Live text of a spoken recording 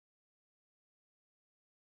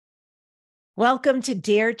Welcome to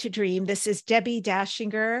Dare to Dream. This is Debbi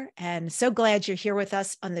Dachinger, and so glad you're here with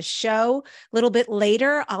us on the show. A little bit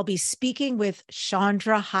later, I'll be speaking with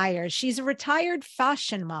Shaundra Hyre. She's a retired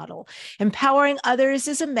fashion model, empowering others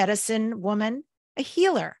as a medicine woman, a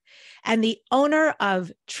healer, and the owner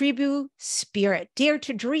of Tribu Spirit, Dare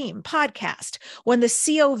to Dream podcast, won the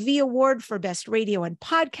COV Award for Best Radio and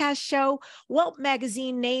Podcast Show. Welt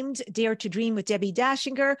magazine named Dare to Dream with Debbi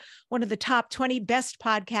Dachinger one of the top 20 best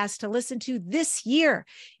podcasts to listen to this year.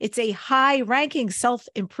 It's a high-ranking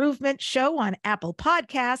self-improvement show on Apple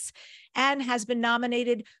Podcasts and has been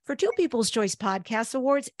nominated for 2 People's Choice Podcast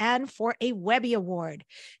Awards and for a Webby Award.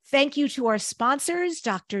 Thank you to our sponsors,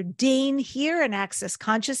 Dr. Dane here and Access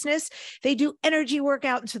Consciousness. They do energy work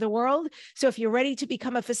out into the world. So if you're ready to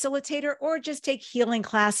become a facilitator or just take healing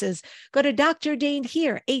classes, go to Dr. Dane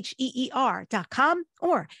here, HEER.com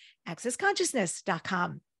or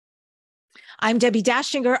accessconsciousness.com. I'm Debbi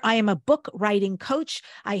Dachinger. I am a book writing coach.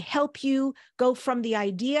 I help you go from the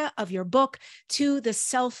idea of your book to the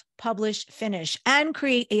self-published finish and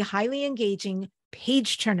create a highly engaging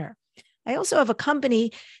page turner. I also have a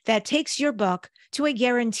company that takes your book to a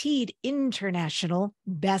guaranteed international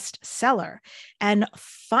bestseller. And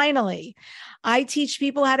finally, I teach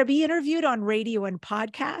people how to be interviewed on radio and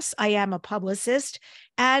podcasts. I am a publicist,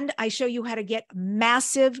 and I show you how to get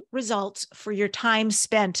massive results for your time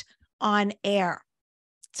spent on air.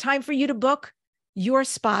 It's time for you to book your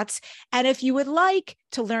spots. And if you would like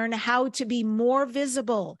to learn how to be more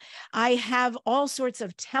visible, I have all sorts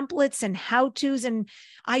of templates and how-tos, and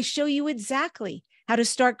I show you exactly how to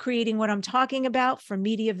start creating what I'm talking about for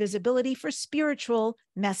media visibility for spiritual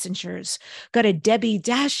messengers. Go to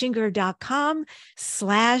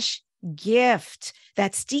DebbiDachinger.com/gift.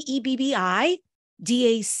 That's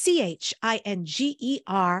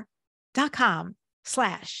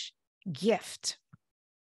DebbiDachinger.com/gift.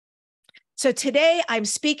 So today I'm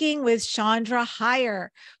speaking with Shaundra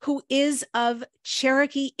Hyre, who is of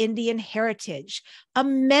Cherokee Indian Heritage, a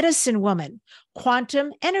medicine woman,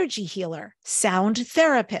 quantum energy healer, sound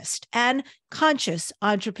therapist, and conscious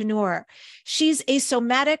entrepreneur. She's a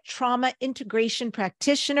somatic trauma integration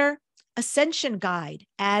practitioner, ascension guide,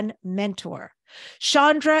 and mentor.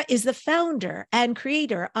 Shaundra is the founder and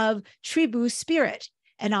creator of Tribu Spirit,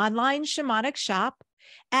 an online shamanic shop,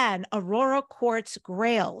 and Auraura Quartz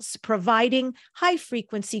Grails, providing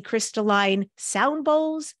high-frequency crystalline sound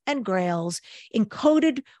bowls and grails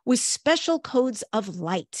encoded with special codes of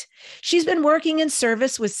light. She's been working in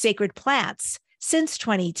service with sacred plants since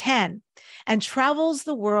 2010 and travels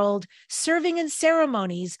the world serving in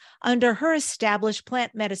ceremonies under her established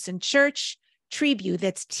plant medicine church, Tribu,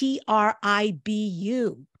 that's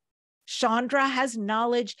TRIBU. Shaundra has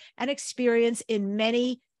knowledge and experience in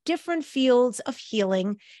many different fields of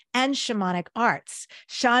healing and shamanic arts.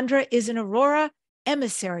 Shaundra is an Auraura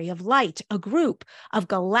Emissary of Light, a group of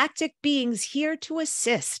galactic beings here to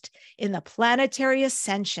assist in the Planetary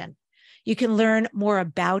Ascension. You can learn more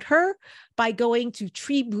about her by going to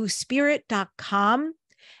tribuspirit.com,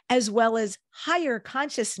 as well as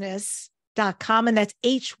higherconsciousness.com, and that's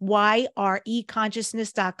HYRE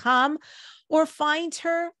consciousness.com, or find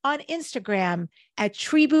her on Instagram at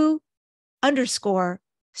Tribu_Spirit.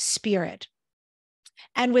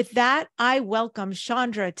 And with that, I welcome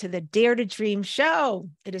Shaundra to the Dare to Dream show.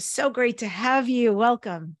 It is so great to have you.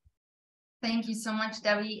 Welcome. Thank you so much,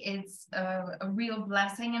 Debbi. It's a real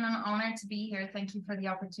blessing and an honor to be here. Thank you for the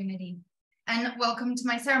opportunity. And welcome to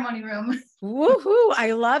my ceremony room. Woohoo!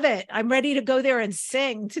 I love it. I'm ready to go there and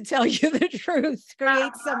sing, to tell you the truth,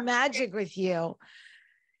 create some magic with you.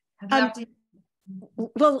 I'd love to.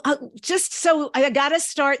 Well, just so I got to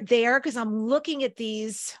start there because I'm looking at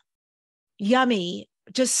these yummy,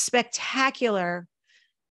 just spectacular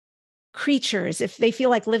creatures, if they feel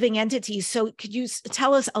like living entities. So could you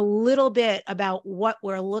tell us a little bit about what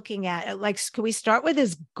we're looking at? Like, can we start with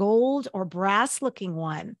this gold or brass looking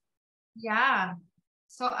one? Yeah.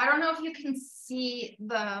 So I don't know if you can see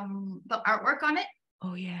the artwork on it.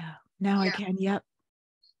 Oh, yeah. Now I can. Yep.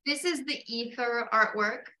 This is the ether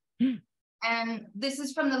artwork. And this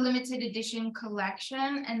is from the limited edition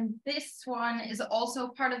collection. And this one is also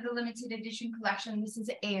part of the limited edition collection. This is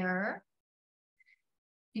air.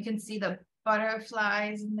 You can see the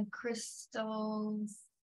butterflies and the crystals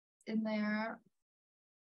in there.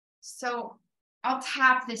 So I'll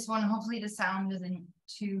tap this one. Hopefully the sound isn't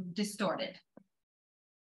too distorted.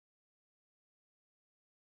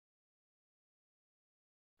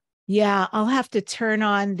 Yeah, I'll have to turn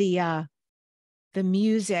on the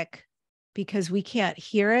music because we can't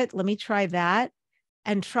hear it. Let me try that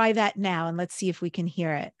and try that now, and let's see if we can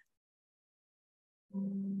hear it.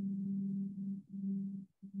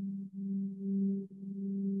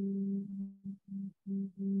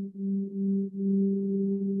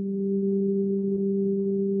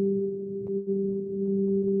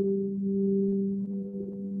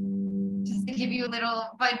 to give you a little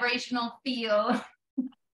vibrational feel.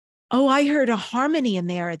 Oh, I heard a harmony in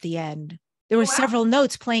there at the end. There were Wow. several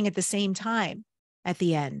notes playing at the same time at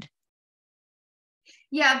the end.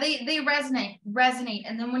 Yeah, they resonate.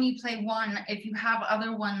 And then when you play one, if you have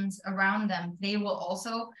other ones around them, they will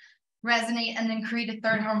also resonate and then create a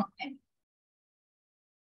third harmonic.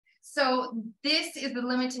 So this is the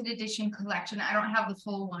limited edition collection. I don't have the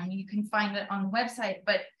full one. You can find it on the website,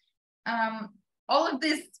 but all of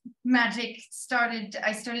this magic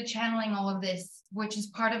I started channeling all of this, which is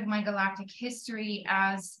part of my galactic history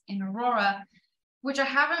as in Auraura, which I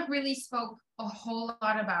haven't really spoke a whole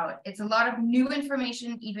lot about. It's a lot of new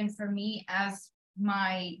information, even for me, as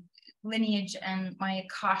my lineage and my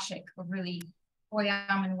Akashic of really who I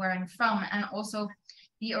am and where I'm from, and also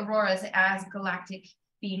the Auroras as galactic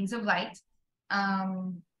beings of light.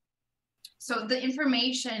 So the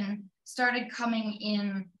information started coming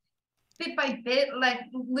in bit by bit, like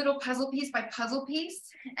little puzzle piece by puzzle piece.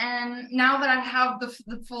 And now that I have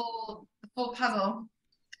the full puzzle,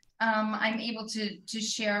 I'm able to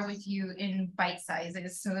share with you in bite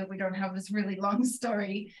sizes so that we don't have this really long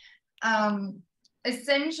story.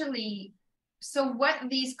 Essentially, so what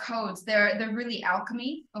these codes, they're really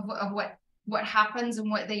alchemy of what happens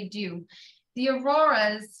and what they do. The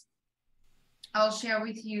Auroras, I'll share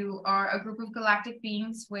with you, are a group of galactic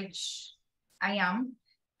beings, which I am.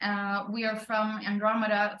 We are from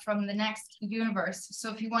Andromeda, from the next universe.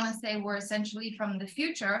 So if you want to say we're essentially from the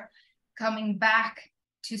future, coming back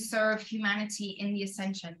to serve humanity in the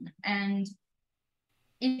Ascension. And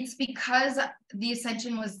it's because the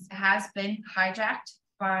Ascension has been hijacked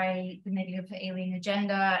by the negative alien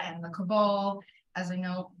agenda and the cabal, as I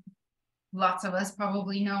know lots of us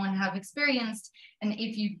probably know and have experienced. And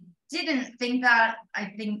if you didn't think that, I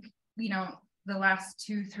think, the last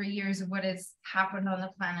 2-3 years of what has happened on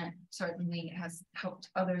the planet certainly has helped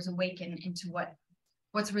others awaken into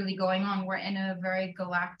what's really going on. We're in a very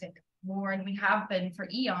galactic war, and we have been for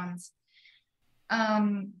eons.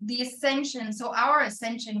 The Ascension, so our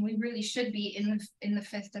Ascension, we really should be in the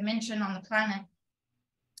fifth dimension on the planet.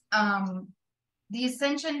 The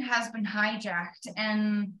Ascension has been hijacked,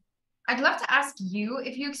 and I'd love to ask you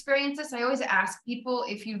if you experience this. I always ask people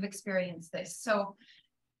if you've experienced this. So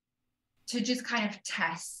to just kind of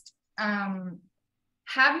test,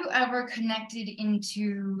 have you ever connected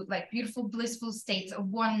into like beautiful, blissful states of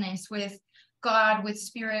oneness with God, with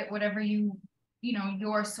spirit, whatever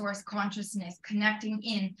your source consciousness, connecting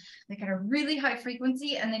in like at a really high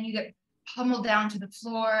frequency, and then you get pummeled down to the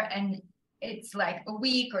floor, and it's like a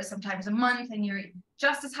week or sometimes a month, and you're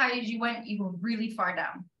just as high as you went, you go really far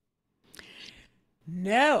down?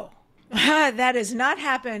 No, that has not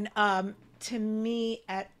happened to me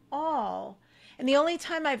at all. And the only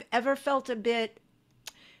time I've ever felt a bit,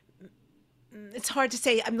 it's hard to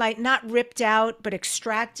say, I'm like not ripped out, but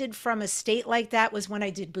extracted from a state like that was when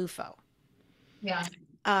I did Bufo. Yeah.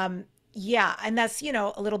 Yeah. And that's,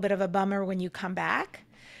 a little bit of a bummer when you come back.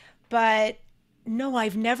 But no,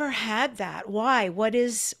 I've never had that. Why? What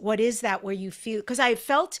is that where you feel? Because I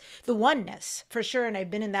felt the oneness for sure. And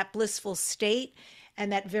I've been in that blissful state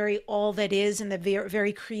and that very all that is, and the very,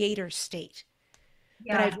 very creator state.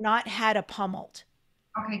 Yeah. But I've not had a pummeled.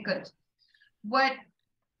 Okay, good. What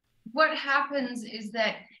happens is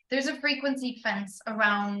that there's a frequency fence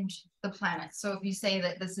around the planet. So if you say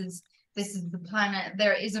that this is the planet,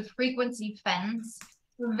 there is a frequency fence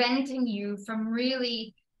preventing you from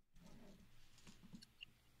really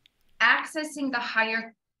accessing the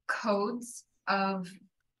higher codes of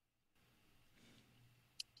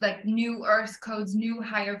like new earth codes, new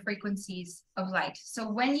higher frequencies of light. So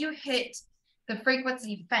when you hit the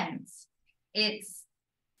frequency fence, it's,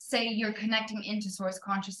 say you're connecting into source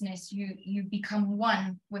consciousness, you become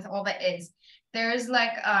one with all that is. There's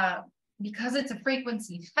like because it's a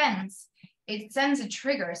frequency fence, it sends a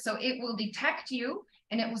trigger. So it will detect you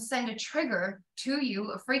and it will send a trigger to you,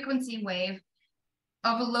 a frequency wave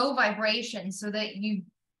of a low vibration, so that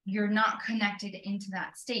you're not connected into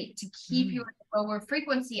that state, to keep you at a lower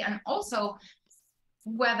frequency. And also,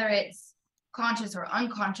 whether it's conscious or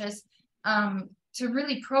unconscious, to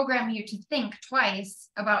really program you to think twice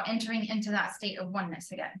about entering into that state of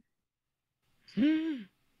oneness again.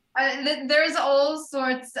 There's all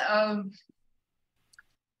sorts of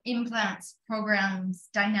implants, programs,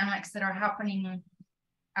 dynamics that are happening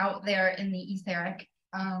out there in the etheric.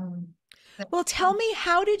 Well, tell me,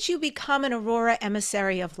 how did you become an Auraura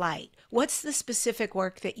Emissary of Light? What's the specific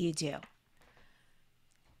work that you do?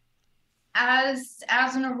 As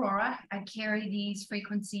an Aurora, I carry these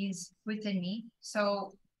frequencies within me.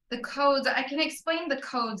 So the codes, I can explain the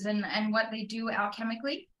codes and what they do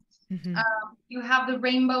alchemically. You have the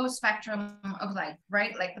rainbow spectrum of light,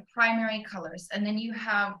 right? Like the primary colors. And then you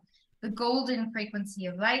have the golden frequency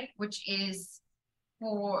of light, which is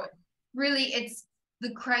for really, it's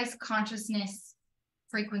the Christ consciousness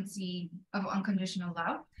frequency of unconditional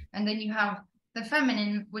love. And then you have the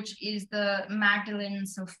feminine, which is the Magdalene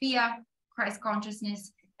Sophia Christ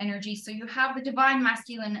consciousness energy. So you have the divine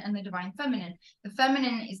masculine and the divine feminine. The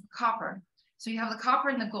feminine is copper. So you have the copper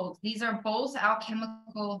and the gold. These are both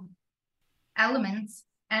alchemical elements.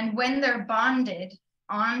 And when they're bonded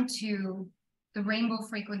onto the rainbow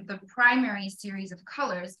frequency, the primary series of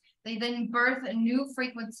colors, they then birth a new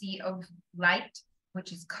frequency of light,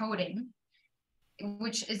 which is coding,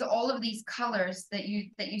 which is all of these colors that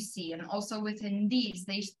you see. And also within these,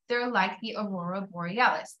 they're like the Aurora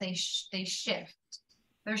Borealis. They shift.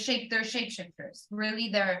 They're shapeshifters.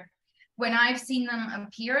 Really, when I've seen them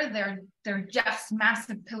appear, they're just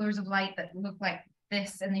massive pillars of light that look like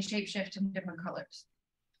this, and they shapeshift in different colors.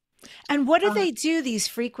 And what do they do, these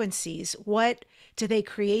frequencies? What do they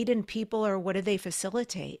create in people, or what do they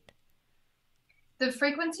facilitate? The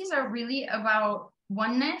frequencies are really about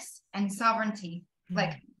oneness and sovereignty,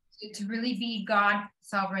 like to really be God,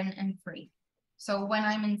 sovereign, and free. So when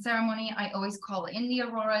I'm in ceremony, I always call in the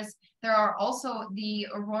auroras. There are also the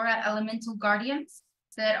Aurora elemental guardians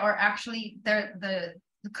that are actually the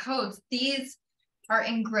codes. These are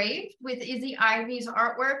engraved with Izzy Ivy's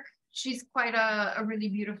artwork. She's quite a really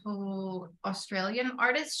beautiful Australian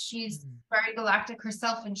artist. She's very galactic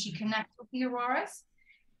herself, and she connects with the auroras,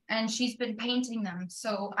 and she's been painting them.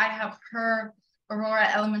 So I have her Aurora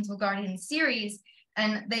Elemental Guardian series,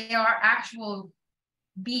 and they are actual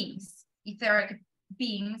beings, etheric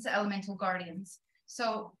beings, elemental guardians.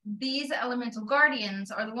 So these elemental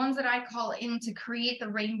guardians are the ones that I call in to create the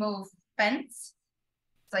rainbow fence.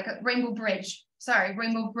 It's like a rainbow bridge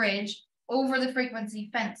over the frequency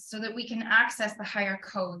fence, so that we can access the higher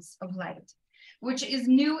codes of light, which is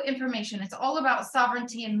new information. It's all about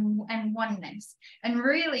sovereignty and oneness. And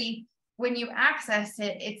really, when you access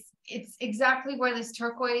it, it's exactly where this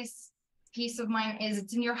turquoise piece of mine is.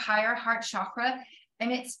 It's in your higher heart chakra,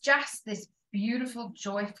 and it's just this beautiful,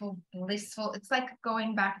 joyful, blissful. It's like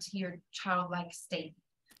going back to your childlike state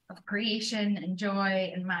of creation and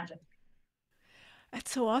joy and magic.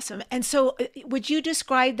 That's so awesome. And so would you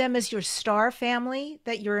describe them as your star family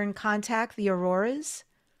that you're in contact, the auroras?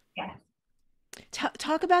 Yes.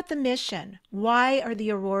 Talk about the mission. Why are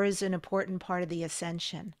the auroras an important part of the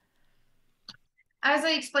ascension? As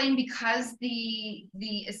I explained, because the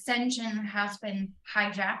ascension has been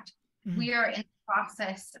hijacked, we are in the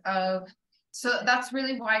process of, so that's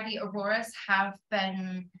really why the auroras have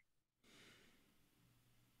been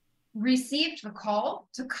received the call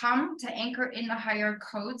to come to anchor in the higher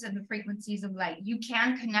codes and the frequencies of light. You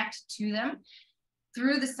can connect to them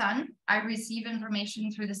through the sun. I receive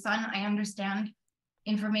information through the sun. I understand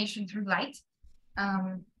information through light,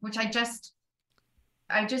 which I just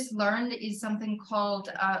learned is something called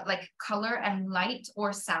like color and light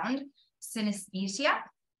or sound synesthesia.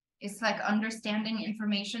 It's like understanding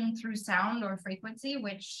information through sound or frequency,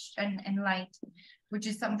 which and light, which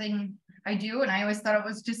is something I do. And I always thought it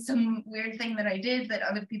was just some weird thing that I did that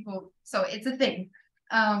other people, so it's a thing.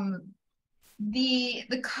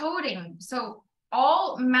 The coding, so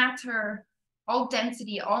all matter, all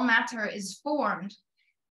density, all matter is formed.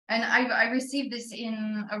 And I received this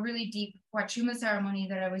in a really deep Wachuma ceremony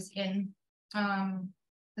that I was in.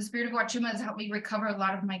 The spirit of Wachuma has helped me recover a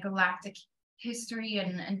lot of my galactic history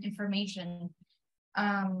and information.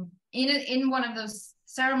 In one of those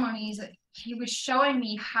ceremonies, he was showing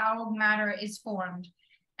me how matter is formed.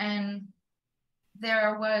 And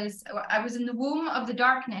I was in the womb of the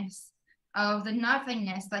darkness, of the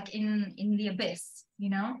nothingness, like in the abyss, you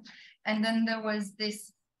know? And then there was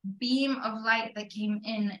this beam of light that came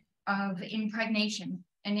in of impregnation,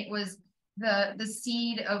 and it was the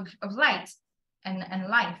seed of light and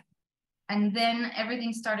life. And then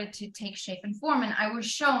everything started to take shape and form, and I was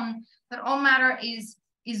shown that all matter is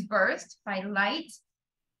birthed by light,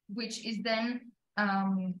 which is then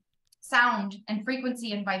sound and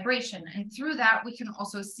frequency and vibration. And through that, we can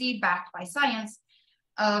also see, backed by science,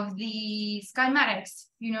 of the schematics,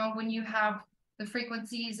 you know, when you have the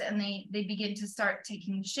frequencies and they begin to start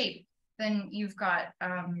taking shape, then you've got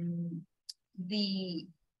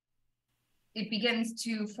it begins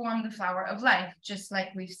to form the flower of life, just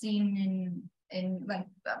like we've seen in like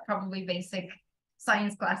probably basic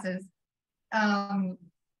science classes.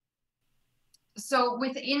 So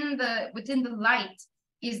within the light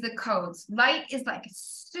is the codes. Light is like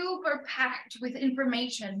super packed with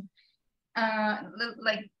information,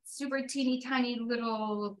 like super teeny tiny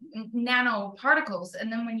little nano particles.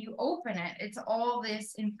 And then when you open it, it's all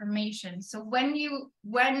this information. So when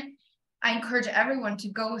I encourage everyone to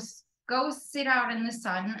go sit out in the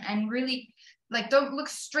sun and really, like, don't look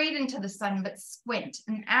straight into the sun, but squint.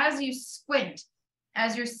 And as you squint,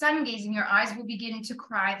 as you're sun gazing, your eyes will begin to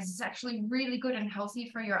cry. This is actually really good and healthy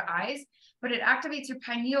for your eyes, but it activates your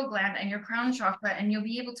pineal gland and your crown chakra, and you'll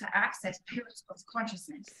be able to access pure source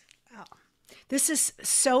consciousness. Oh, this is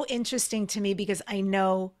so interesting to me because I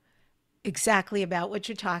know exactly about what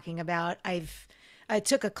you're talking about. I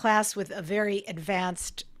took a class with a very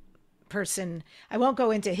advanced person. I won't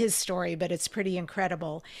go into his story, but it's pretty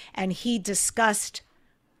incredible. And he discussed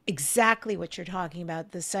exactly what you're talking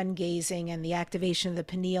about, the sun gazing and the activation of the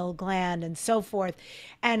pineal gland and so forth.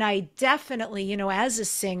 And I definitely, you know, as a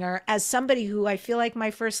singer, as somebody who I feel like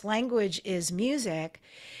my first language is music,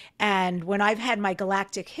 and when I've had my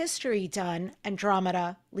galactic history done,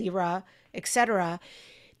 Andromeda, Lyra, etc.,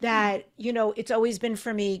 that, you know, it's always been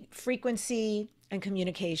for me frequency and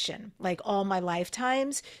communication, like all my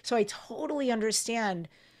lifetimes. So I totally understand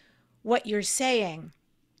what you're saying.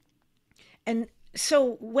 And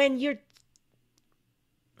so when you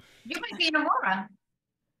might be an Auraura.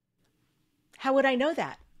 How would I know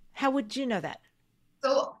that? How would you know that?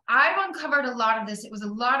 So I've uncovered a lot of this. It was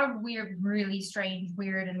a lot of weird, really strange,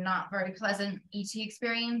 weird, and not very pleasant ET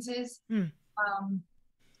experiences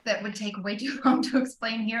that would take way too long to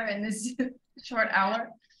explain here in this short hour.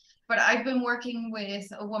 But I've been working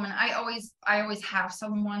with a woman. I always have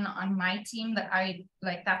someone on my team that I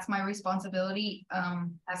like. That's my responsibility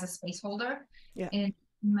as a space holder in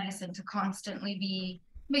medicine, to constantly be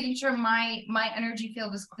making sure my energy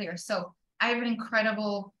field is clear. So I have an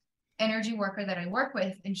incredible energy worker that I work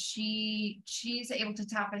with, and she's able to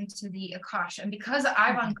tap into the Akash. And because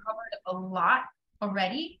I've uncovered a lot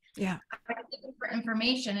already, I'm looking for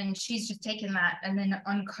information, and she's just taken that and then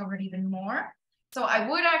uncovered even more. So I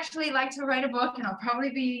would actually like to write a book, and I'll probably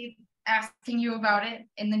be asking you about it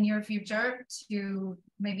in the near future to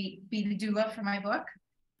maybe be the doula for my book.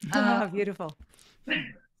 Oh, beautiful.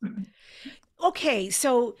 Okay,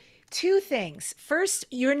 so two things. First,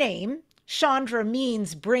 your name, Shaundra,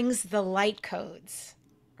 means brings the light codes,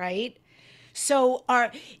 right? So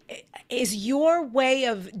is your way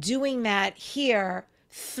of doing that here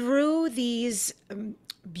through these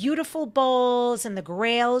beautiful bowls and the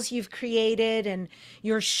grails you've created and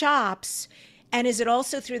your shops? And is it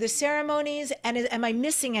also through the ceremonies? And am I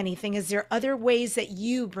missing anything? Is there other ways that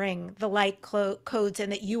you bring the light codes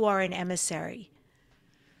and that you are an emissary?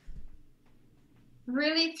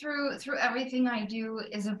 Really, through everything I do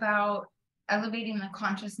is about elevating the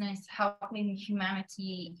consciousness, helping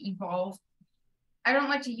humanity evolve. I don't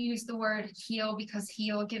like to use the word heal, because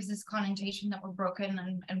heal gives this connotation that we're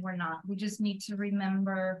broken, and we're not. We just need to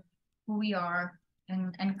remember who we are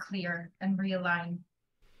and clear and realign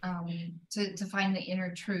to find the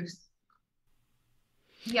inner truth.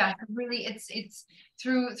 Yeah, really, it's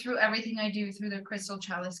through everything I do, through the crystal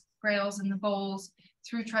chalice grails and the bowls,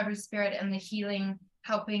 through Tribu Spirit and the healing,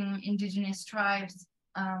 helping Indigenous tribes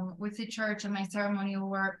with the church and my ceremonial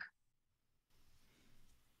work.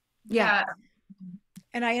 Yeah.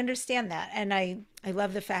 And I understand that. And I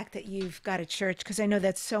love the fact that you've got a church, because I know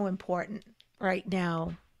that's so important right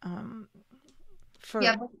now. But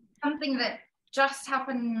something that just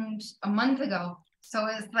happened a month ago. So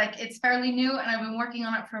it's fairly new, and I've been working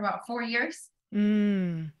on it for about 4 years.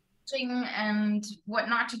 And what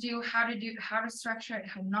not to do, how to structure it,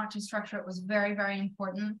 how not to structure it was very, very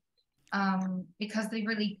important, because they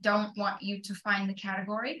really don't want you to find the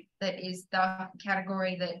category that is the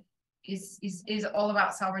category that is all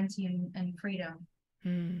about sovereignty and freedom.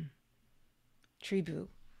 Tribu,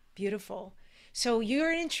 beautiful. So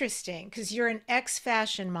you're interesting because you're an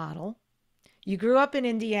ex-fashion model. You grew up in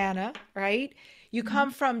Indiana, right? You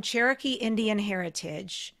come from Cherokee Indian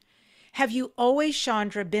Heritage. Have you always,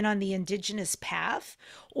 Shaundra, been on the Indigenous path,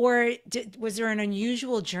 or was there an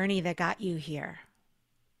unusual journey that got you here?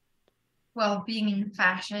 Well, being in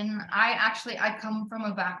fashion, I come from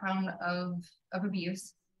a background of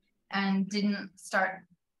abuse, and didn't start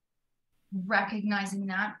recognizing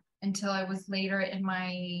that until I was later in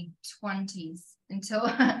my 20s, until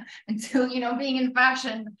being in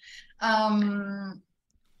fashion.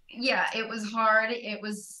 It was hard. It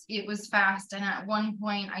was fast. And at one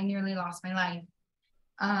point I nearly lost my life.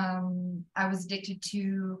 I was addicted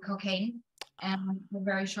to cocaine, and for a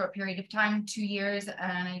very short period of time, 2 years,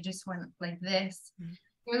 and I just went like this,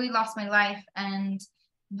 nearly lost my life, and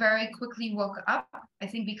very quickly woke up. I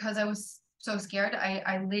think because I was so scared,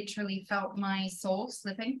 I literally felt my soul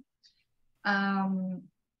slipping. And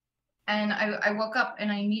And I woke up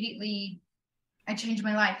and I changed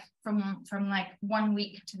my life from like 1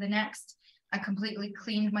 week to the next. I completely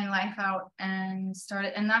cleaned my life out and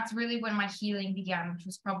started, and that's really when my healing began, which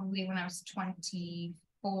was probably when I was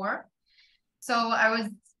 24. So I was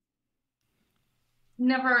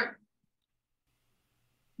never,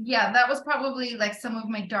 yeah, that was probably like some of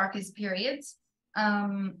my darkest periods.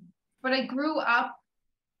 But I grew up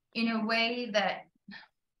in a way that,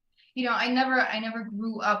 you know, I never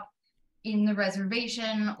grew up in the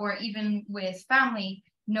reservation or even with family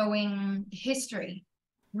knowing history,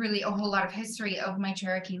 really a whole lot of history of my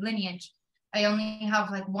Cherokee lineage. I only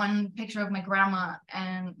have like one picture of my grandma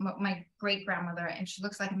and my great grandmother, and she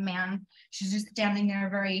looks like a man. She's just standing there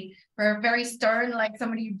very stern, like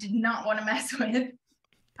somebody you did not want to mess with.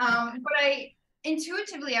 But I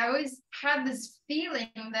intuitively, I always had this feeling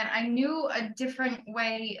that I knew a different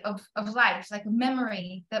way of life, like a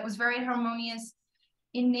memory that was very harmonious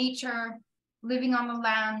in nature, living on the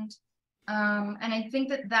land. And I think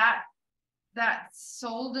that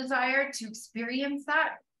soul desire to experience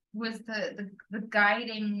that was the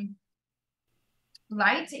guiding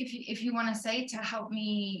light, if you want to say, to help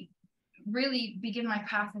me really begin my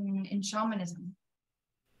path in shamanism,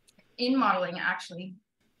 in modeling, actually,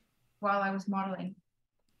 while I was modeling.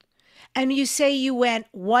 And you say you went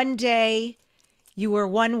one day, you were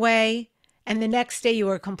one way, and the next day you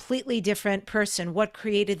were a completely different person. What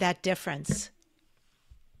created that difference?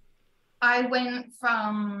 I went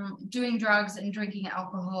from doing drugs and drinking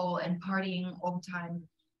alcohol and partying all the time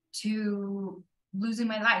to losing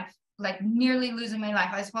my life, like nearly losing my life.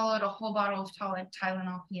 I swallowed a whole bottle of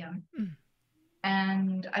Tylenol PM.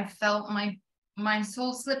 And I felt my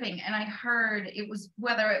soul slipping, and I heard it was,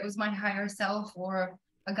 whether it was my higher self or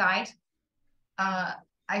a guide, I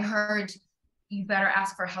heard, you better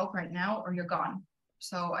ask for help right now or you're gone.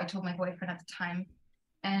 So I told my boyfriend at the time,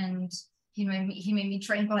 and he made me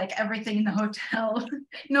drink like everything in the hotel,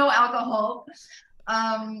 no alcohol.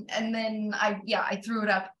 And then I threw it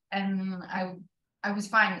up, and I was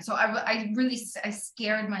fine. So I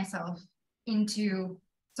scared myself into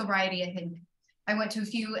sobriety, I think. I went to a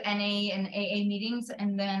few NA and AA meetings,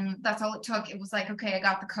 and then that's all it took. It was like, okay, I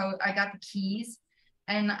got the code, I got the keys,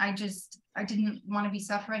 and I didn't want to be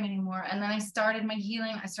suffering anymore. And then I started my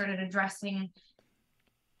healing. I started addressing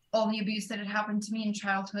all the abuse that had happened to me in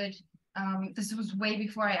childhood. This was way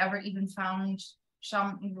before I ever even found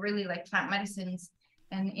really like plant medicines.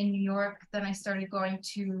 And in New York, then I started going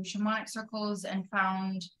to shamanic circles and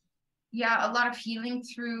found, a lot of healing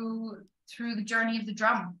through the journey of the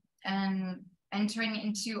drum, and entering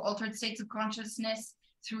into altered states of consciousness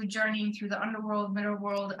through journeying through the underworld, middle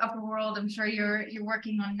world, upper world. I'm sure you're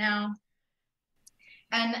working on now.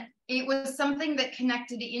 And it was something that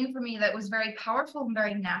connected in for me that was very powerful and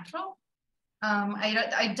very natural.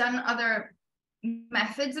 I'd done other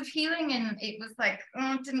methods of healing, and it was like,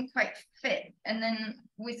 it didn't quite fit. And then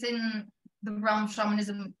within the realm of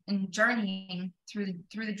shamanism and journeying through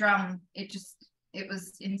the drum, it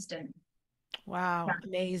was instant. Wow,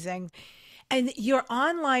 amazing. And your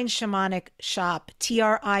online shamanic shop,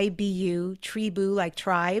 TRIBU, Tribu, like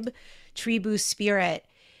tribe, Tribu Spirit,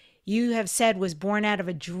 you have said was born out of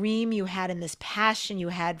a dream you had and this passion you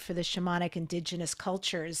had for the shamanic indigenous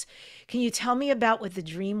cultures. Can you tell me about what the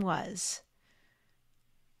dream was?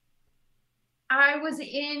 I was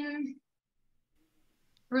in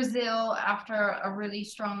Brazil after a really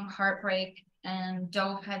strong heartbreak and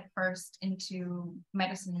dove headfirst into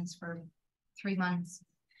medicines for 3 months.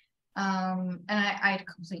 And I had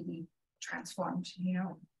completely transformed,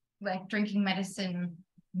 like drinking medicine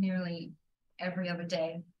nearly every other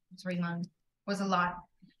day. 3 months was a lot.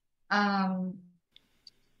 And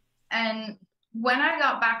when I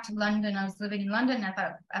got back to London, I was living in London at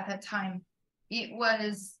that time.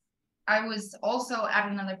 I was also at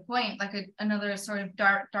another point, like another sort of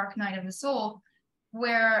dark night of the soul,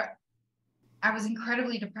 where I was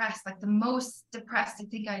incredibly depressed, like the most depressed I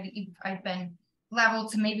think I'd been, level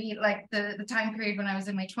to maybe like the time period when I was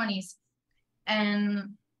in my 20s.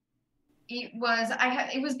 And it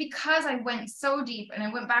was because I went so deep, and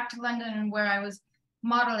I went back to London where I was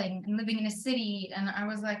modeling and living in a city, and I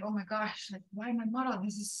was like, oh my gosh, like, why am I modeling?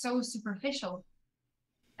 This is so superficial.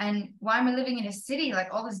 And why am I living in a city? Like,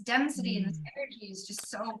 all this density and this energy is just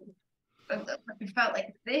so, it felt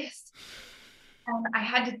like this. And I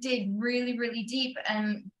had to dig really, really deep.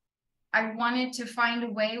 And I wanted to find a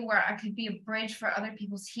way where I could be a bridge for other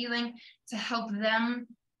people's healing, to help them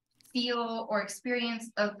feel or experience,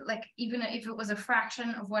 like, even if it was a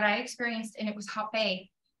fraction of what I experienced. And it was Hape,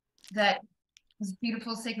 that was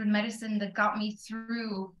beautiful sacred medicine that got me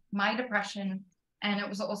through my depression And it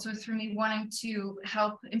was also through me wanting to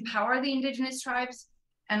help empower the indigenous tribes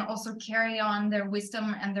and also carry on their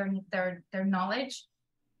wisdom and their knowledge.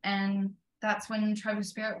 And that's when Tribu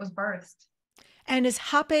Spirit was birthed. And is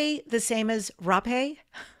hape the same as rape?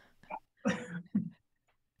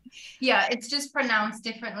 Yeah, it's just pronounced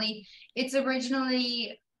differently. It's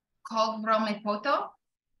originally called Romepoto,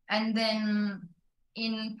 and then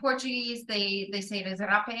in Portuguese they say it as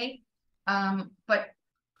rape. But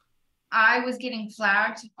I was getting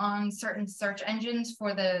flagged on certain search engines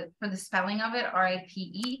for the spelling of it,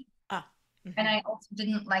 RAPE. And I also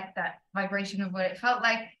didn't like that vibration of what it felt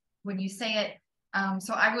like when you say it.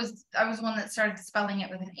 So I was one that started spelling it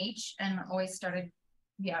with an H and always started,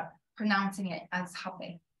 pronouncing it as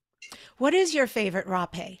hape. What is your favorite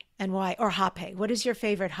rape and why? Or hape? What is your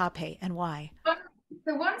favorite hape and why?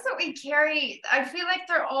 The ones that we carry, I feel like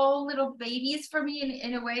they're all little babies for me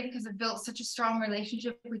in a way, because I've built such a strong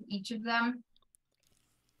relationship with each of them.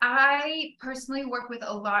 I personally work with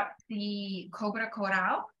a lot the Cobra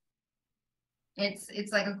Coral.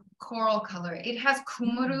 It's like a coral color. It has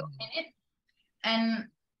kumuru in it, and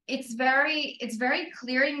it's very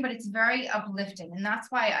clearing, but it's very uplifting, and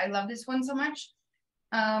that's why I love this one so much.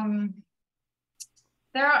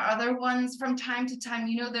 There are other ones from time to time.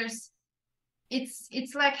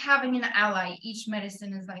 It's like having an ally. Each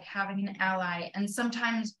medicine is like having an ally, and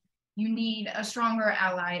sometimes you need a stronger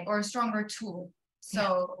ally or a stronger tool.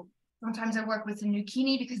 So sometimes I work with the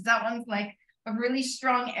Nukini because that one's like a really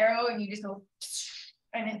strong arrow, and you just go,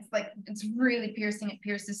 and it's really piercing. It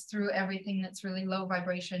pierces through everything that's really low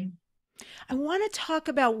vibration. I want to talk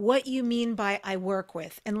about what you mean by I work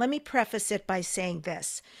with. And let me preface it by saying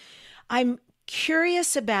this. I'm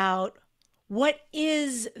curious about what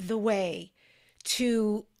is the way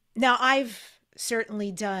to, now I've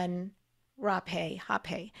certainly done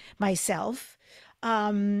hape myself,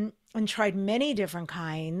 and tried many different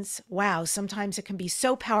kinds. Wow, sometimes it can be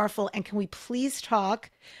so powerful. And can we please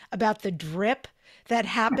talk about the drip that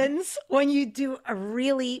happens when you do a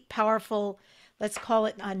really powerful, let's call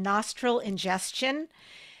it a nostril ingestion,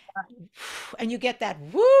 and you get that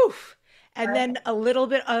woof, and then a little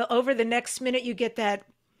bit over the next minute you get that,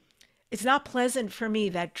 it's not pleasant for me,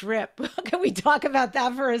 that drip. Can we talk about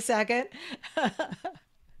that for a second?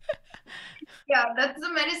 Yeah, that's the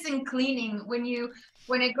medicine cleaning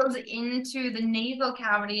when it goes into the nasal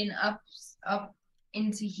cavity and up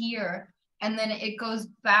into here, and then it goes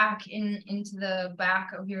back into the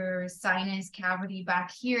back of your sinus cavity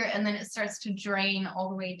back here, and then it starts to drain all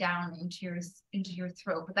the way down into your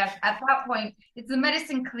throat. But at that point, it's the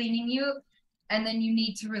medicine cleaning you, and then you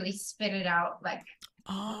need to really spit it out. Like,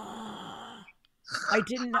 oh, I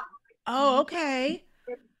didn't know. Oh, okay.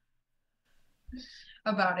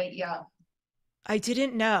 About it, yeah. I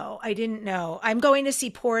didn't know. I'm going to see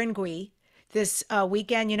Porangui this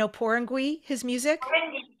weekend. You know Porangui, his music?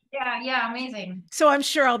 Yeah, amazing. So I'm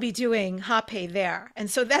sure I'll be doing hape there. And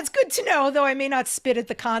so that's good to know, though I may not spit at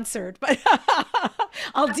the concert, but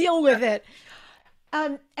I'll deal with it.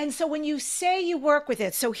 And so when you say you work with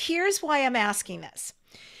it, so here's why I'm asking this.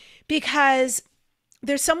 Because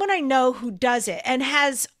there's someone I know who does it and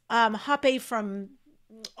has hape from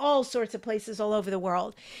all sorts of places all over the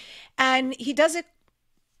world. And he does it,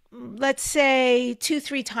 let's say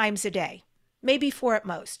 2-3 times a day, maybe 4 at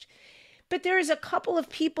most. But there's a couple of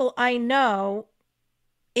people I know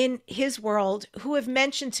in his world who have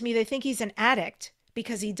mentioned to me they think he's an addict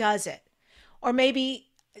because he does it. Or maybe,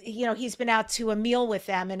 he's been out to a meal with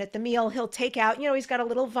them, and at the meal he'll take out, he's got a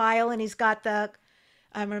little vial and he's got the,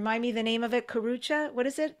 remind me the name of it, karucha? What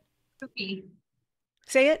is it? Hurupi.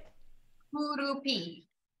 Say it. Hurupi.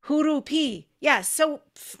 Hurupi. Yes. So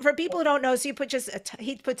for people who don't know, so he puts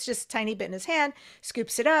just a tiny bit in his hand,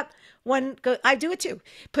 scoops it up. I do it too.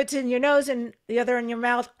 Puts it in your nose and the other in your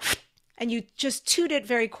mouth, and you just toot it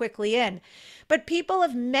very quickly in. But people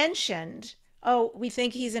have mentioned, oh, we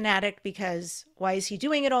think he's an addict because why is he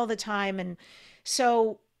doing it all the time? And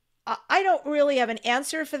so I don't really have an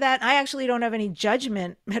answer for that. I actually don't have any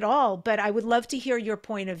judgment at all, but I would love to hear your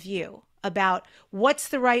point of view about what's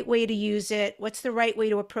the right way to use it, what's the right way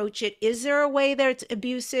to approach it. Is there a way that's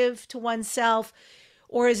abusive to oneself,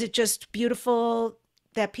 or is it just beautiful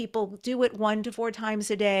that people do it 1 to 4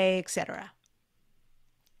 times a day, etc.?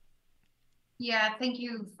 Yeah, thank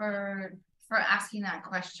you for asking that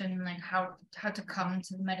question, like how to come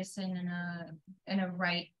to the medicine in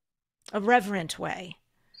a reverent way.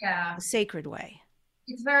 Yeah, a sacred way.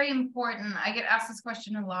 It's very important. I get asked this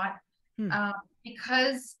question a lot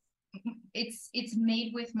because it's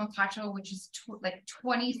made with mapacho, which is like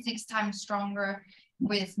 26 times stronger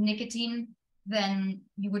with nicotine than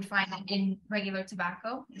you would find in regular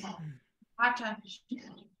tobacco. Pacha.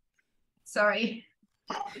 Sorry.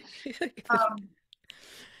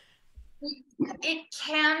 It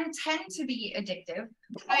can tend to be addictive.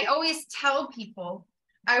 I always tell people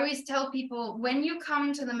when you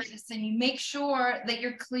come to the medicine, you make sure that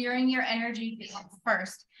you're clearing your energy field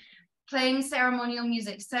first, playing ceremonial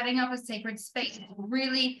music, setting up a sacred space,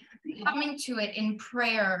 really coming to it in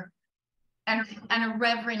prayer and a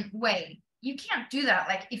reverent way. You can't do that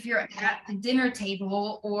like if you're at the dinner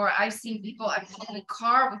table, or I've seen people, I've been in the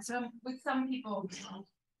car with some people.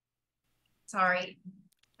 Sorry.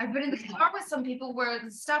 I've been in the car with some people where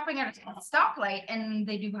stopping at a stoplight and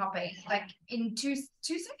they do hape like in two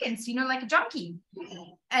seconds, you know, like a junkie.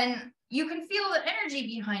 And you can feel the energy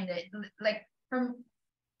behind it. Like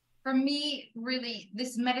for me, really,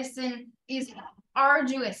 this medicine is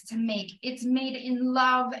arduous to make. It's made in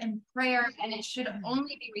love and prayer, and it should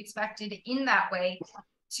only be respected in that way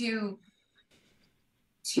to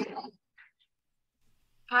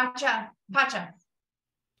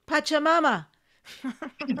Pachamama.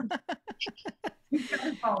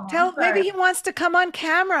 Maybe he wants to come on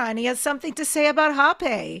camera and he has something to say about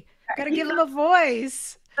hape. Gotta give him a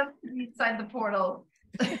voice. Inside the portal.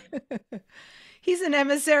 He's an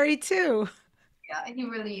emissary too. Yeah, he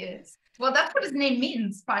really is. Well, that's what his name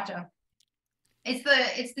means, Pacha. It's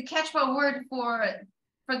the Quechua word for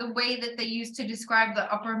the way that they used to describe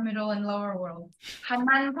the upper, middle, and lower world.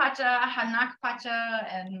 Hanan Pacha, Hanak Pacha,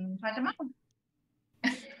 and Pachamama.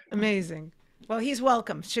 Amazing. Well, he's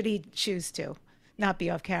welcome, should he choose to not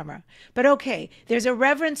be off camera. But okay, there's a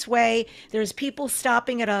reverence way. There's people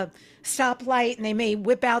stopping at a stoplight and they may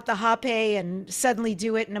whip out the hape and suddenly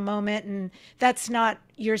do it in a moment. And that's not,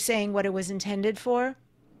 you're saying, what it was intended for?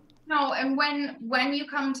 No, and when you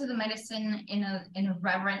come to the medicine in a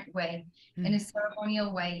reverent way, in a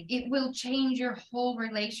ceremonial way, it will change your whole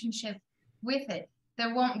relationship with it.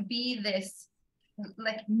 There won't be this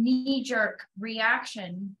like knee-jerk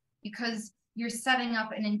reaction because you're setting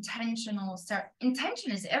up an intentional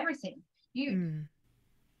intention is everything. You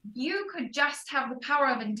could just have the power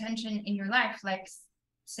of intention in your life, like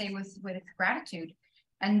say with gratitude,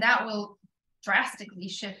 and that will drastically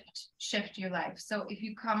shift your life. So if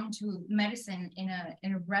you come to medicine in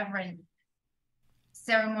a reverent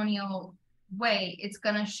ceremonial way, it's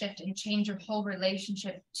going to shift and change your whole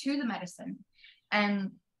relationship to the medicine.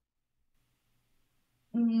 And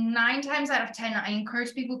 9 times out of 10, I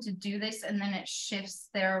encourage people to do this, and then it shifts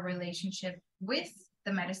their relationship with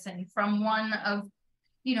the medicine from one of,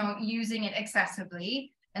 you know, using it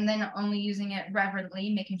excessively and then only using it reverently,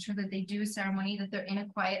 making sure that they do a ceremony, that they're in a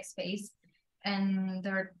quiet space, and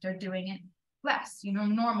they're doing it less, you know,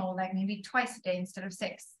 normal, like maybe twice a day instead of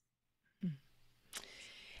 6.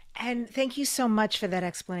 And thank you so much for that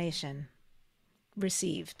explanation.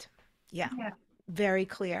 Received. Yeah. Very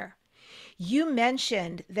clear. You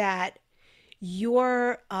mentioned that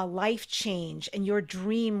your life change and your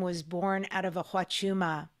dream was born out of a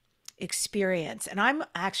Huachuma experience. And I'm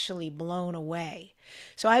actually blown away.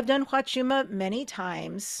 So I've done Huachuma many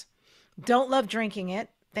times. Don't love drinking it.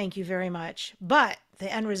 Thank you very much. But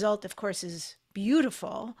the end result, of course, is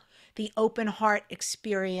beautiful. The open heart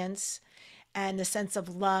experience and the sense of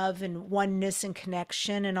love and oneness and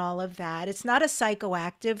connection and all of that. It's not a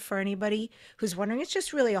psychoactive for anybody who's wondering. It's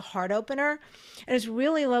just really a heart opener. And it's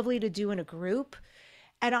really lovely to do in a group.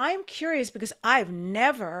 And I'm curious because I've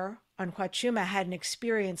never on Huachuma had an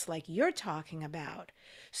experience like you're talking about.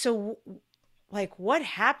 So like what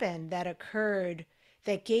happened that occurred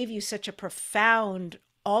that gave you such a profound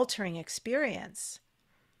altering experience?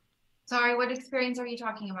 Sorry, what experience are you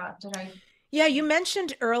talking about? Yeah, you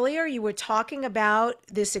mentioned earlier you were talking about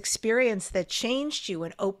this experience that changed you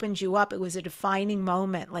and opened you up. It was a defining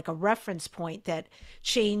moment, like a reference point that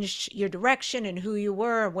changed your direction and who you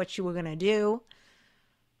were and what you were going to do.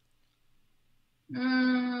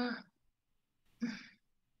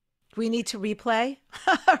 We need to replay,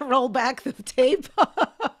 roll back the tape.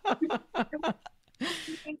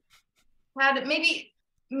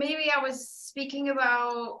 Maybe I was speaking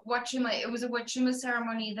about Huachuma. It was a Huachuma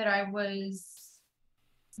ceremony that I was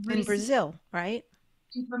in Brazil, right?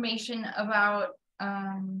 Information about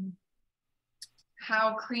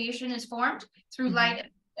how creation is formed through light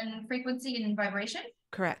and frequency and vibration.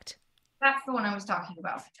 Correct. That's the one I was talking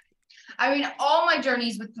about. I mean, all my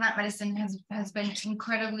journeys with plant medicine has been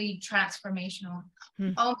incredibly transformational.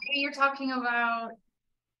 Oh, maybe you're talking about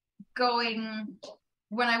going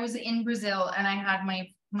when I was in Brazil and I had my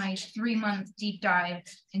 3-month deep dive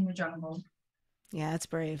in the jungle. Yeah, it's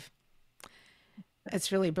brave.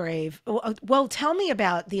 It's really brave. Well, tell me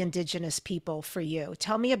about the indigenous people for you.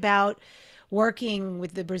 Tell me about working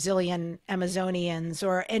with the Brazilian Amazonians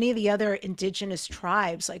or any of the other indigenous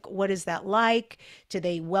tribes? Like, what is that like? Do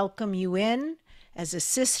they welcome you in as a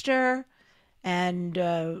sister? And,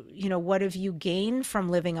 what have you gained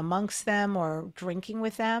from living amongst them or drinking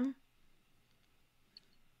with them?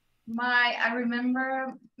 I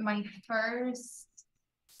remember my first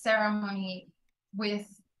ceremony with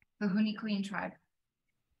the Huni Queen tribe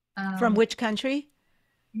From um, which country?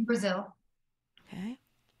 in Brazil, Okay.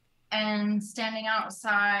 and standing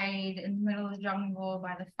outside in the middle of the jungle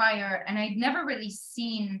by the fire. And I'd never really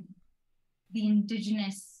seen the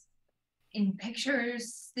indigenous in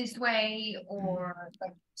pictures this way, or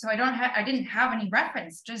like, so I didn't have any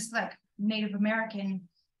reference, just like Native American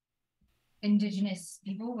indigenous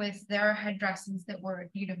people with their headdresses that were,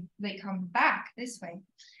 they come back this way.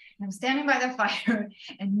 And I'm standing by the fire,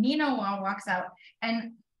 and Nina walks out,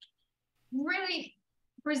 and really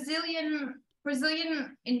Brazilian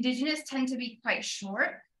indigenous tend to be quite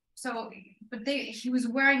short. So, but he was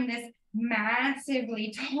wearing this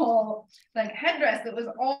massively tall like headdress that was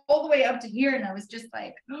all the way up to here, and I was just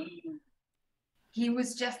like, he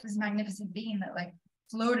was just this magnificent being that like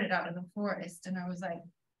floated out of the forest, and I was like,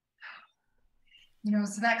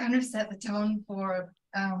 so that kind of set the tone for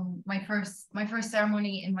my first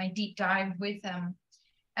ceremony in my deep dive with them.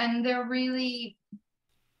 And they're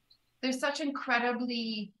such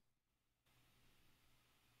incredibly,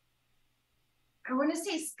 I want to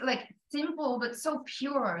say like simple, but so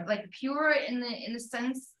pure, like pure in the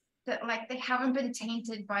sense that like they haven't been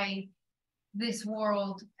tainted by this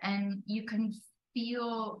world, and you can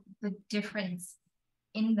feel the difference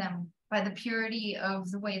in them by the purity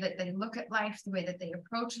of the way that they look at life, the way that they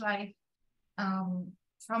approach life,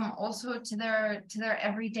 from also to their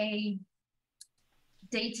everyday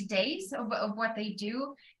day-to-days of what they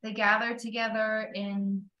do. They gather together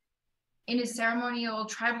in a ceremonial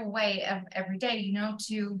tribal way of every day,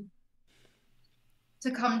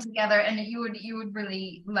 to come together. And you would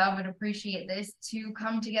really love and appreciate this, to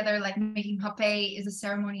come together, like making hape is a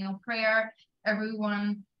ceremonial prayer.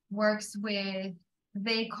 Everyone works with,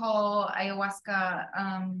 they call ayahuasca,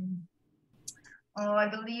 I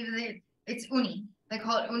believe it's uni. They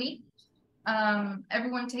call it uni.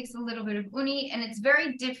 Everyone takes a little bit of uni, and it's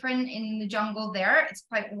very different in the jungle there. It's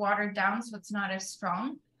quite watered down, so it's not as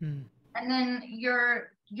strong. And then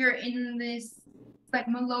you're in this like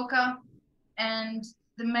maloka, and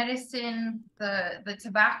the medicine, the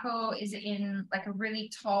tobacco is in like a really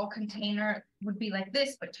tall container, would be like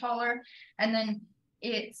this but taller. And then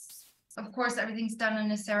it's, of course, everything's done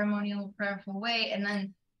in a ceremonial prayerful way. And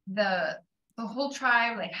then the whole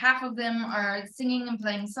tribe, like half of them are singing and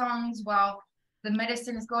playing songs while the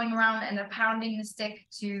medicine is going around, and they're pounding the stick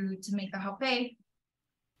to make the hape.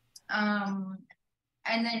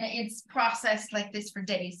 And then it's processed like this for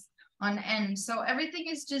days on end. So everything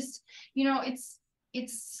is just,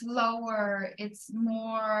 it's slower, it's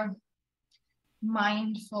more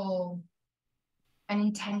mindful and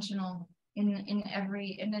intentional in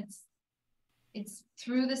every, and it's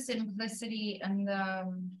through the simplicity and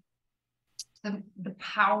the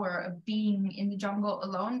power of being in the jungle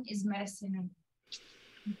alone is medicine.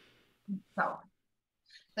 So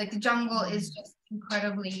like the jungle is just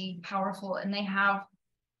incredibly powerful, and they have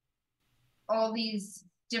all these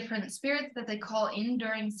different spirits that they call in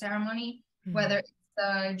during ceremony, whether it's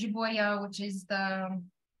the jiboya, which is the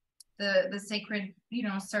sacred,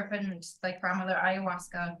 serpent, like grandmother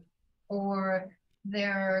ayahuasca, or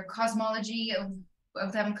their cosmology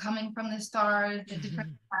of them coming from the stars, the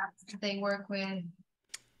different paths that they work with.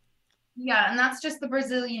 Yeah, and that's just the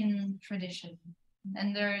Brazilian tradition.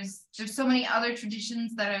 And there's so many other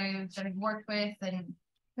traditions that I've worked with and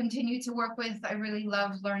continue to work with. I really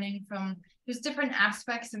love learning from, there's different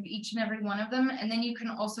aspects of each and every one of them. And then you can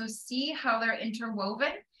also see how they're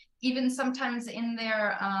interwoven, even sometimes in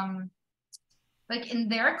their, like in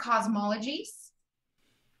their cosmologies.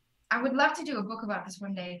 I would love to do a book about this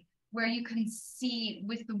one day, where you can see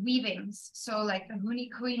with the weavings. So like the Huni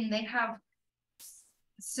Queen, they have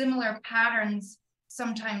similar patterns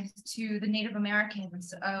sometimes to the Native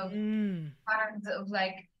Americans of patterns of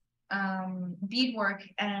like beadwork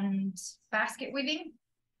and basket weaving.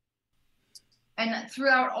 And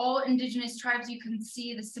throughout all indigenous tribes, you can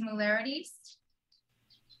see the similarities.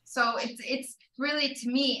 So it's really, to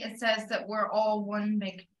me, it says that we're all one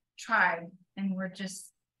big tribe, and we're just,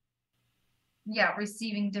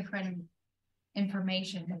 receiving different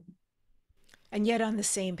information. And yet on the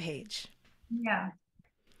same page. Yeah.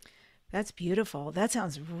 That's beautiful. That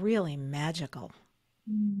sounds really magical.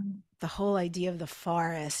 The whole idea of the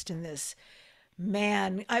forest and this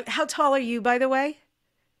man. How tall are you, by the way?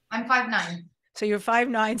 I'm 5'9". So you're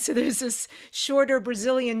 5'9". So there's this shorter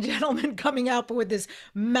Brazilian gentleman coming out with this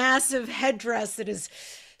massive headdress that is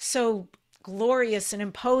so glorious and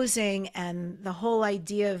imposing. And the whole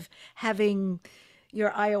idea of having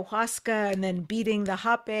your ayahuasca and then beating the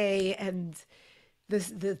hape and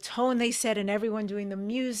the tone they set and everyone doing the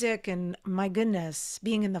music and my goodness,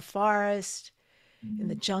 being in the forest, in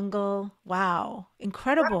the jungle. Wow.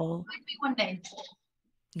 Incredible. Maybe one day.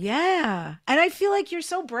 Yeah. And I feel like you're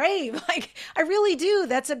so brave. Like, I really do.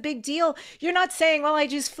 That's a big deal. You're not saying, well, I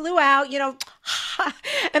just flew out,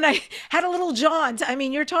 and I had a little jaunt. I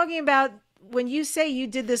mean, you're talking about when you say you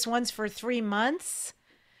did this once for 3 months,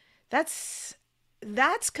 that's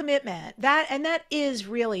commitment. That is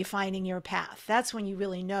really finding your path. That's when you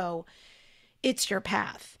really know it's your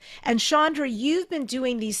path. And Shaundra, you've been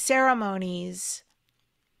doing these ceremonies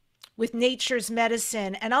with nature's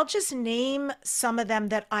medicine. And I'll just name some of them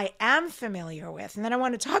that I am familiar with. And then I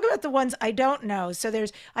want to talk about the ones I don't know. So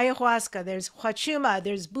there's ayahuasca, there's huachuma,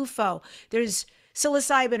 there's bufo, there's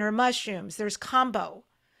psilocybin or mushrooms, there's kambo,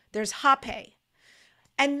 there's hape.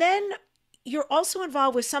 And then you're also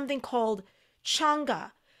involved with something called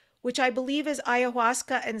changa, which I believe is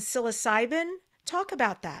ayahuasca and psilocybin. Talk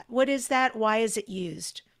about that. What is that? Why is it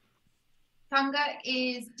used? Changa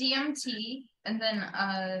is DMT and then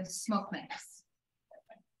a smoke mix.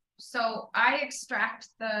 So I extract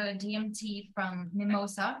the DMT from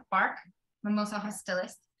mimosa bark, Mimosa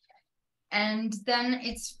hostilis, and then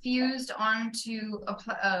it's fused onto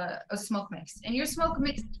a smoke mix. And your smoke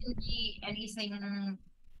mix can be anything.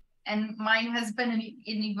 And mine has been an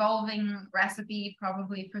evolving recipe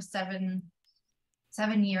probably for seven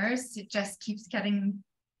years. It just keeps getting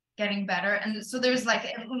better. And so there's like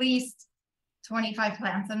at least 25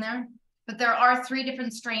 plants in there. But there are 3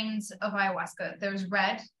 different strains of ayahuasca. There's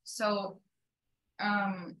red. So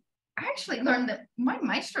I actually learned that my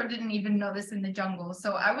maestro didn't even know this in the jungle.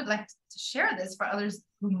 So I would like to share this for others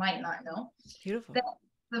who might not know. Beautiful.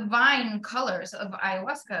 The vine colors of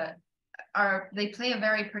ayahuasca they play a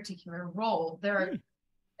very particular role. Their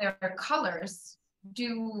colors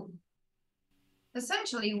do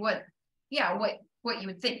essentially what you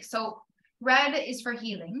would think. So red is for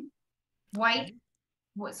healing. White,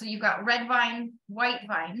 so you've got red vine, white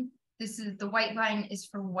vine. The white vine is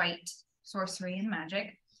for white sorcery and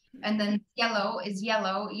magic. And then yellow is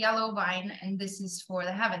yellow vine, and this is for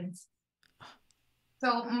the heavens.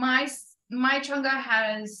 So my changa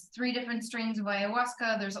has 3 different strains of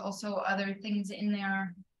ayahuasca. There's also other things in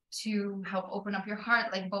there to help open up your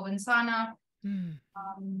heart, like bobansana,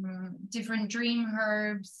 different dream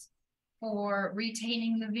herbs for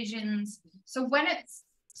retaining the visions. So when it's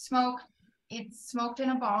smoked in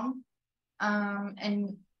a bong,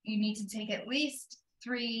 and you need to take at least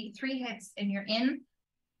three hits and you're in.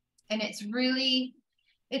 And it's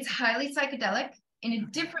highly psychedelic in a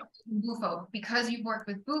different bufo, because you've worked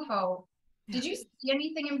with bufo. Yeah. Did you see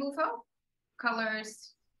anything in bufo?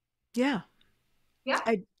 Colors? Yeah. Yeah.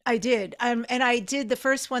 I did. And I did the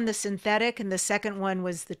first one, the synthetic, and the second one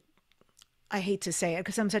was I hate to say it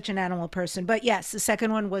because I'm such an animal person, but yes, the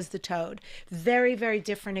second one was the toad. Very, very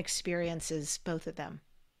different experiences, both of them.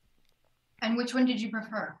 And which one did you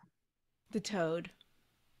prefer? The toad.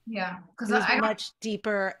 Yeah. Because it was much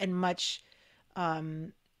deeper and much,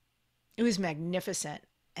 it was magnificent.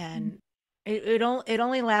 And it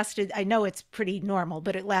only lasted, I know it's pretty normal,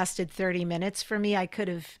 but it lasted 30 minutes for me. I could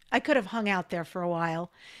have hung out there for a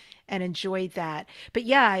while and enjoyed that. But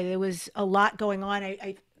yeah, there was a lot going on.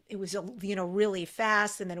 It was, really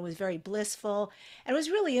fast, and then it was very blissful. And it was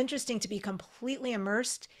really interesting to be completely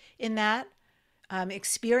immersed in that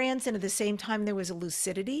experience. And at the same time, there was a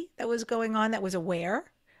lucidity that was going on, that was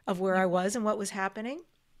aware of where I was and what was happening.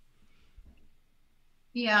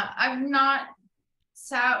 Yeah, I've not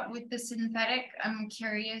sat with the synthetic. I'm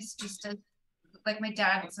curious, just to, like, my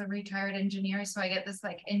dad's a retired engineer, so I get this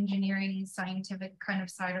like engineering scientific kind of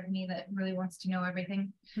side of me that really wants to know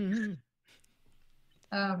everything. Mm-hmm.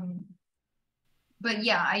 But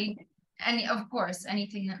yeah, and of course,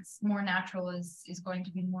 anything that's more natural is going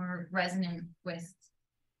to be more resonant with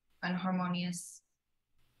and harmonious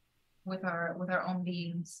with our own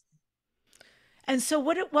beings. And so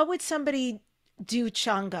what would somebody do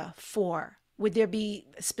changa for? Would there be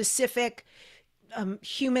specific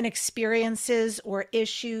human experiences or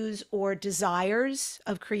issues or desires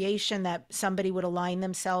of creation that somebody would align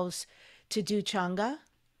themselves to do changa?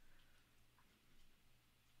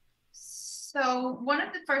 So one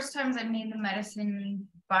of the first times I made the medicine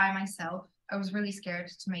by myself, I was really scared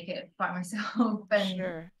to make it by myself. And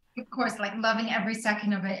sure. Of course, like loving every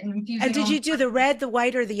second of it and infusing. And did you do the red, the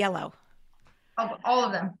white, or the yellow? All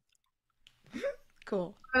of them.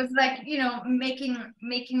 Cool. I was like, you know, making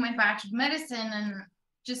my batch of medicine and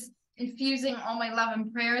just infusing all my love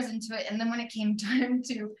and prayers into it. And then when it came time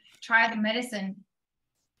to try the medicine,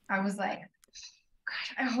 I was like,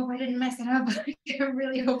 gosh, I hope I didn't mess it up. I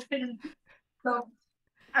really hope I didn't. So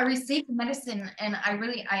I received the medicine, and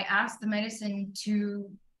I asked the medicine to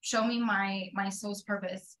show me my soul's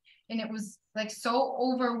purpose. And it was like so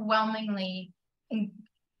overwhelmingly,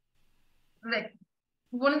 like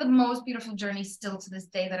one of the most beautiful journeys still to this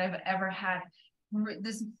day that I've ever had.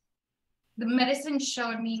 The medicine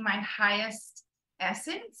showed me my highest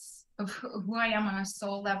essence of who I am on a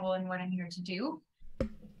soul level and what I'm here to do.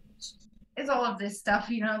 Is all of this stuff,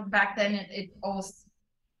 you know, back then it all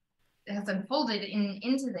has unfolded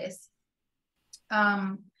into this.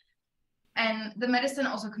 And the medicine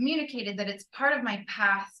also communicated that it's part of my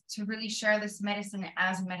path to really share this medicine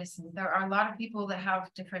as medicine. There are a lot of people that have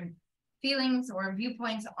different feelings or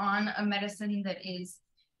viewpoints on a medicine that is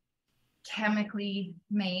chemically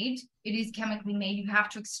made. It is chemically made. You have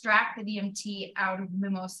to extract the DMT out of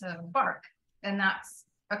mimosa bark, and that's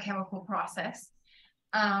a chemical process.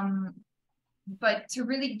 But to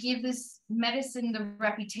really give this medicine the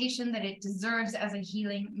reputation that it deserves as a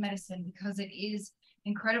healing medicine, because it is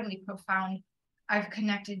incredibly profound. I've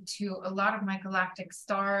connected to a lot of my galactic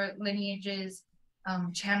star lineages,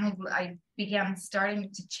 I began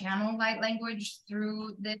starting to channel light language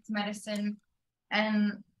through this medicine.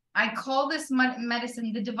 And I call this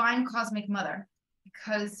medicine the divine cosmic mother,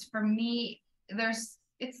 because for me, it's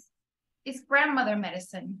grandmother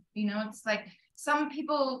medicine. You know, it's like, some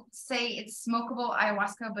people say it's smokable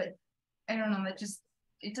ayahuasca, but I don't know,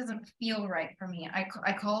 it doesn't feel right for me.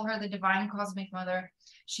 I call her the divine cosmic mother.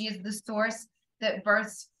 She is the source that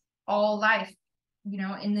births all life, you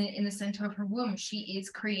know, in the center of her womb. She is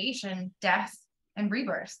creation, death, and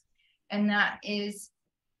rebirth. And that is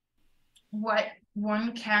what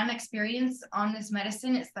one can experience on this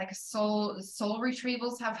medicine. It's like soul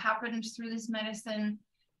retrievals have happened through this medicine.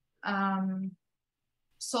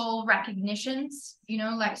 Soul recognitions, you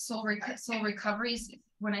know, like soul recoveries.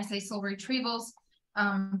 When I say soul retrievals,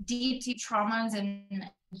 deep traumas and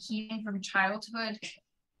healing from childhood,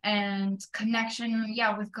 and connection,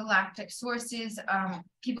 with galactic sources,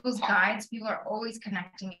 people's guides. People are always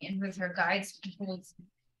connecting in with their guides, people's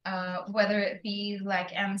whether it be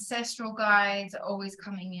like ancestral guides, always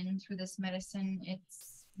coming in through this medicine.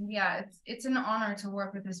 It's an honor to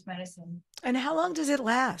work with this medicine. And how long does it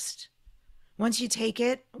last? Once you take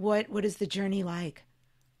it, what is the journey like?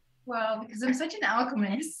 Well, because I'm such an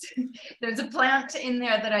alchemist, there's a plant in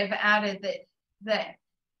there that I've added that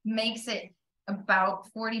makes it about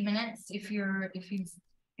 40 minutes if you're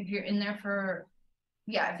in there for,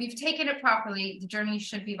 if you've taken it properly, the journey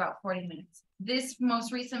should be about 40 minutes. This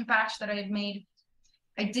most recent batch that I've made,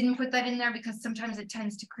 I didn't put that in there because sometimes it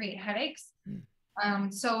tends to create headaches.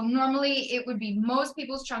 So normally it would be, most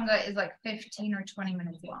people's changa is like 15 or 20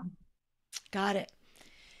 minutes long. Got it.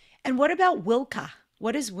 And what about Wilka?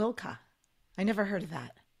 What is Wilka? I never heard of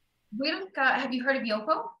that. Wilka, have you heard of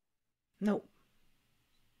Yopo? No.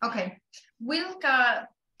 Okay. Wilka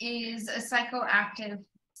is a psychoactive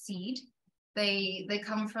seed. They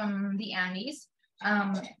come from the Andes.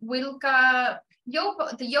 Wilka,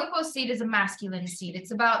 the Yopo seed is a masculine seed.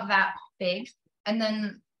 It's about that big. And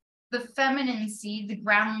then the feminine seed, the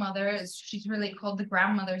grandmother, she's really called the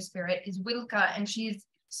grandmother spirit, is Wilka, and she's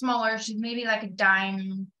smaller. She's maybe like a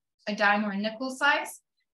dime or a nickel size.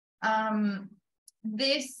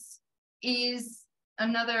 This is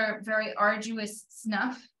another very arduous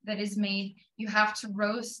snuff that is made. You have to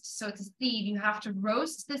roast, so it's a seed. You have to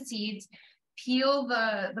roast the seeds, peel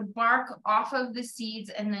the bark off of the seeds,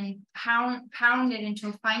 and then pound it into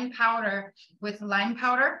a fine powder with lime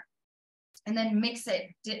powder, and then mix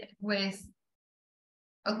it with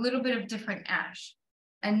a little bit of different ash.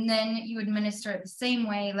 And then you administer it the same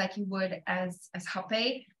way like you would as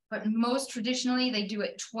hape, but most traditionally they do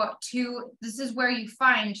it this is where you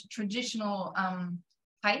find traditional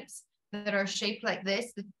pipes that are shaped like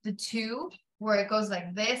this, the two, where it goes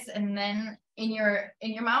like this, and then in your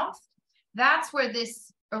mouth. That's where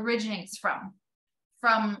this originates from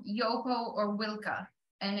Yopo or Wilka,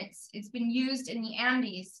 and it's been used in the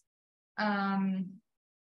Andes, and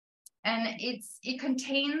it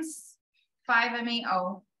contains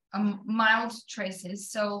 5-MeO, mild traces.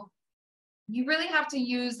 So you really have to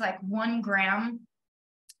use like 1 gram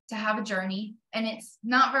to have a journey, and it's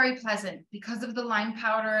not very pleasant because of the lime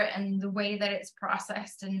powder and the way that it's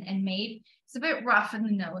processed and made. It's a bit rough in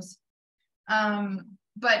the nose,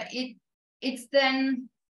 but it's then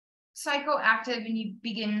psychoactive, and you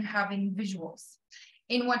begin having visuals.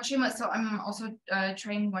 in Wachuma, so I'm also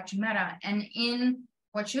trained Wachumera, and in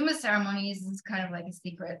Wachuma ceremonies, this is kind of like a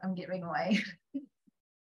secret I'm giving away.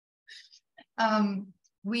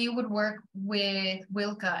 We would work with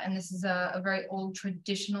Wilka, and this is a very old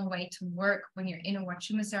traditional way to work when you're in a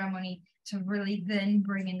Wachuma ceremony to really then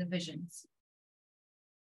bring in the visions.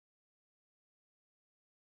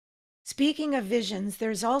 Speaking of visions,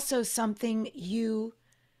 there's also something you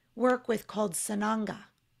work with called Sananga.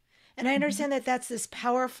 And I understand that that's this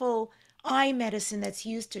powerful eye medicine that's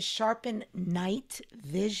used to sharpen night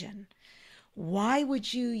vision. Why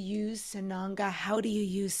would you use Sananga? How do you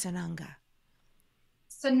use Sananga?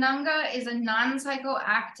 Sananga is a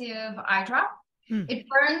non-psychoactive eye drop. It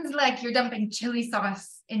burns like you're dumping chili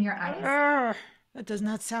sauce in your eyes. That does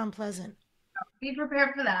not sound pleasant. Be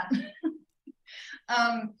prepared for that.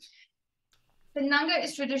 Sananga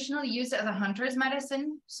is traditionally used as a hunter's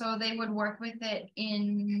medicine. So they would work with it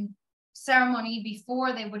in ceremony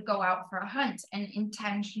before they would go out for a hunt and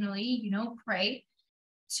intentionally, you know, pray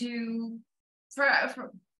to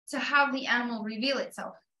have the animal reveal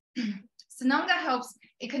itself. Sananga helps.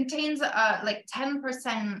 It contains like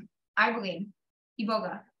 10% ibogaine,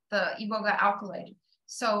 iboga, the iboga alkaloid.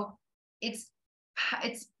 So it's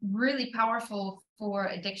really powerful for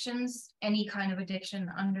addictions, any kind of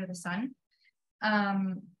addiction under the sun,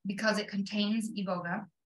 because it contains iboga.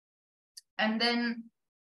 And then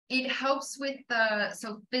it helps with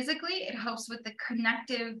so physically, it helps with the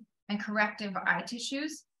connective and corrective eye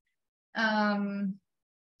tissues.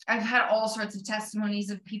 I've had all sorts of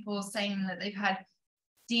testimonies of people saying that they've had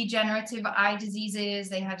degenerative eye diseases.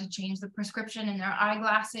 They had to change the prescription in their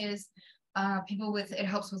eyeglasses. People with, it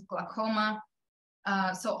helps with glaucoma.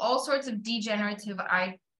 So all sorts of degenerative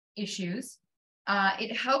eye issues.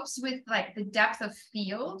 It helps with like the depth of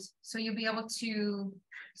field. So you'll be able to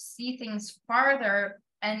see things farther,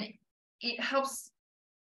 and it helps,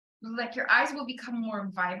 like your eyes will become more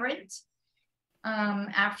vibrant.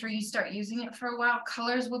 After you start using it for a while,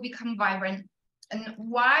 colors will become vibrant. And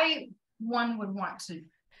why one would want to.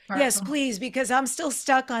 Yes, please, because I'm still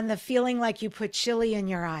stuck on the feeling like you put chili in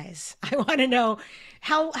your eyes. I want to know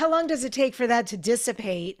how long does it take for that to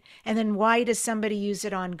dissipate? And then why does somebody use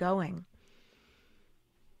it ongoing?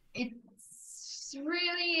 It's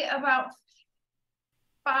really about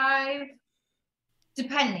 5,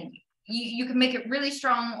 depending. You can make it really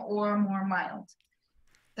strong or more mild.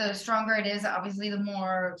 The stronger it is, obviously, the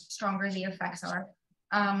more stronger the effects are.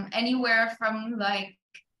 Anywhere from like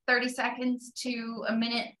 30 seconds to a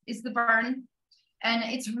minute is the burn. And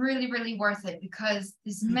it's really, really worth it because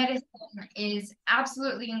this medicine is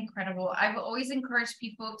absolutely incredible. I've always encouraged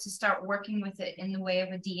people to start working with it in the way of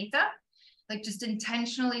a dieta, like just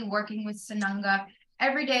intentionally working with Sananga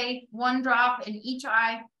every day, 1 drop in each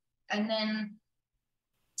eye. And then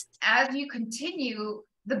as you continue,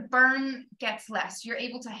 the burn gets less. You're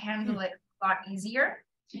able to handle it a lot easier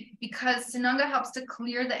because Sananga helps to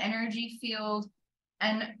clear the energy field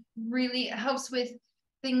and really helps with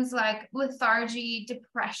things like lethargy,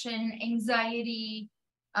 depression, anxiety.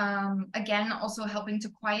 Again, also helping to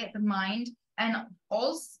quiet the mind. And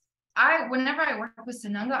also, whenever I work with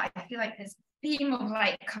Sananga, I feel like this beam of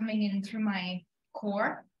light coming in through my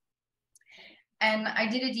core. And I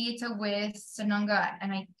did a dieta with Sananga,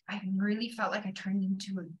 and I really felt like I turned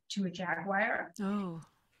into a jaguar. Oh.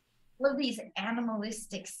 All of these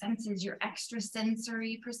animalistic senses, your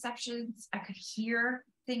extrasensory perceptions. I could hear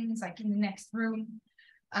things like in the next room.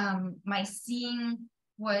 My seeing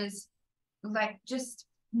was like just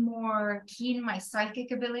more keen. My psychic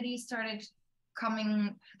abilities started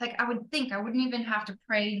coming. Like I would think, I wouldn't even have to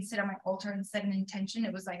pray and sit on my altar and set an intention.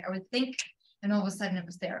 It was like I would think, and all of a sudden it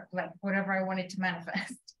was there, like whatever I wanted to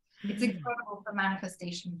manifest. It's incredible for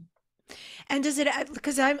manifestation. And does it,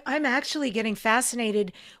 because I'm actually getting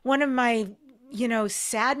fascinated. One of my,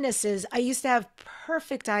 sadness is I used to have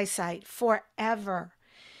perfect eyesight forever.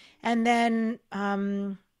 And then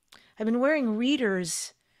I've been wearing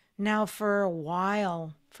readers now for a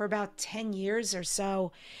while, for about 10 years or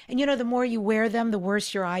so. And, the more you wear them, the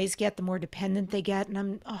worse your eyes get, the more dependent they get.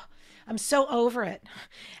 And I'm so over it.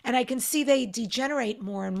 And I can see they degenerate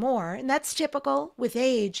more and more. And that's typical with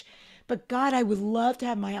age. But God, I would love to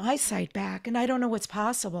have my eyesight back. And I don't know what's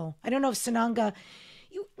possible. I don't know if Sananga,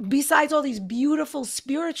 besides all these beautiful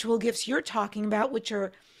spiritual gifts you're talking about, which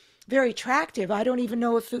are very attractive, I don't even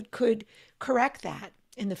know if it could correct that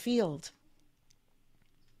in the field.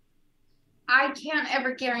 I can't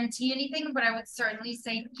ever guarantee anything, but I would certainly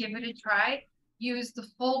say give it a try. Use the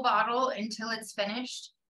full bottle until it's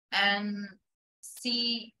finished and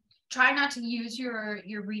see. Try not to use your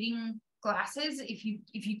reading glasses if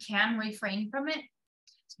you can refrain from it,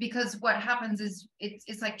 because what happens is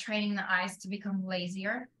it's like training the eyes to become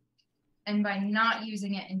lazier. And by not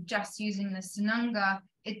using it and just using the Sananga,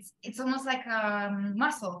 it's almost like a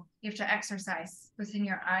muscle you have to exercise within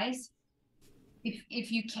your eyes.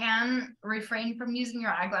 If you can refrain from using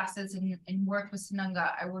your eyeglasses and work with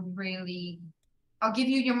Sananga, I'll give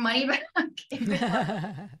you your money back.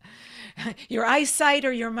 Your eyesight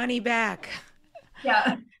or your money back.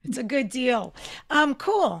 Yeah. It's a good deal.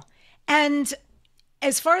 Cool. And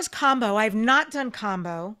as far as combo, I've not done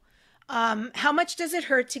combo. How much does it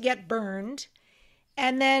hurt to get burned?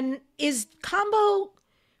 And then is combo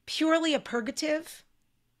purely a purgative?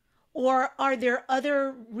 Or are there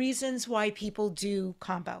other reasons why people do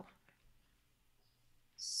combo?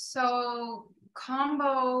 So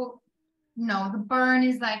combo, no, the burn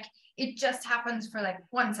is like, it just happens for like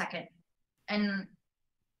 1 second. And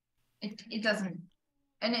it doesn't.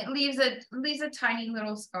 And it leaves a tiny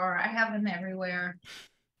little scar. I have them everywhere.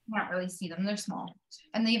 Can't really see them. They're small.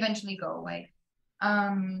 And they eventually go away.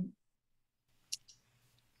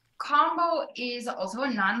 Combo is also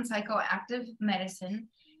a non-psychoactive medicine,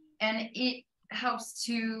 and it helps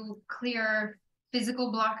to clear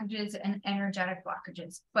physical blockages and energetic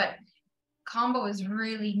blockages. But combo is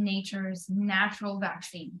really nature's natural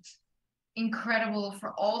vaccine. Incredible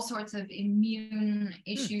for all sorts of immune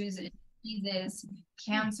issues and diseases,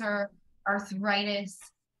 cancer, arthritis,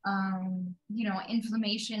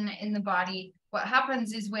 inflammation in the body. What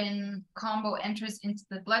happens is when combo enters into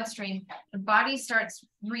the bloodstream, the body starts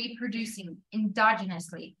reproducing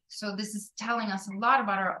endogenously. So this is telling us a lot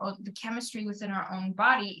about the chemistry within our own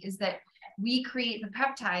body, is that we create the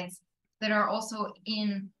peptides that are also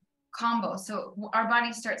in combo. So our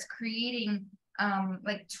body starts creating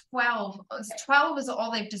like 12 is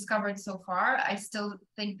all they've discovered so far. I still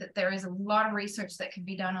think that there is a lot of research that could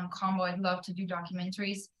be done on combo. I'd love to do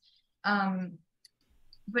documentaries.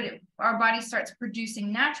 But our body starts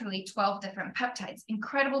producing naturally 12 different peptides,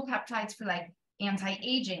 incredible peptides for like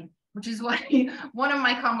anti-aging, which is what one of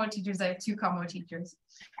my combo teachers, I have 2 combo teachers.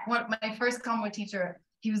 My first combo teacher,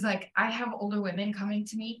 he was like, I have older women coming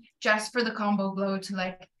to me just for the combo glow to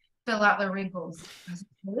like fill out their wrinkles. I was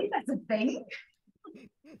like, really? That's a thing?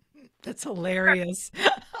 That's hilarious.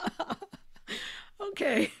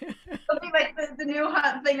 Okay. Something like the new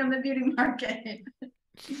hot thing on the beauty market.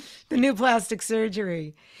 The new plastic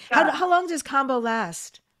surgery. Yeah. How long does combo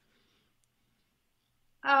last?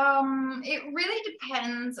 It really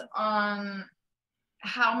depends on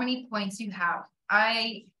how many points you have.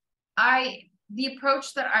 The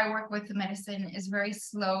approach that I work with the medicine is very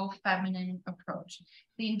slow, feminine approach.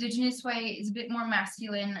 The indigenous way is a bit more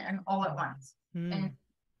masculine and all at once. And it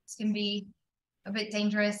can be a bit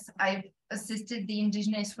dangerous. I've assisted the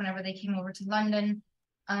indigenous whenever they came over to London.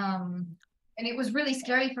 And it was really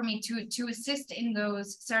scary for me to assist in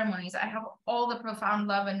those ceremonies. I have all the profound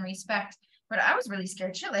love and respect, but I was really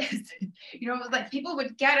scared shitless. It was like people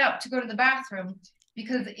would get up to go to the bathroom,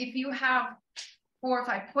 because if you have 4 or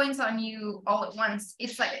 5 points on you all at once,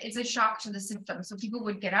 it's a shock to the system. So people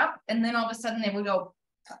would get up, and then all of a sudden they would go,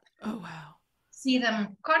 oh wow, see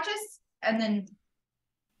them conscious, and then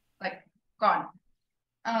like gone.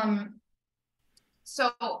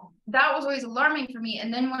 So that was always alarming for me.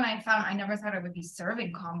 And then when I never thought I would be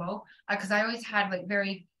serving combo, because I always had like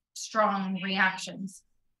very strong reactions,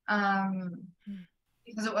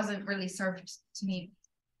 because it wasn't really served to me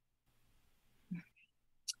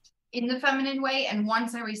in the feminine way. And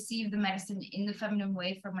once I received the medicine in the feminine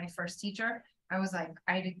way from my first teacher, I was like,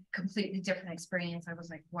 I had a completely different experience. I was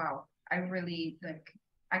like, wow, I really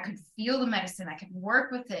I could feel the medicine. I could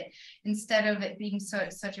work with it instead of it being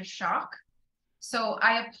such a shock. So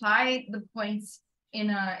I apply the points in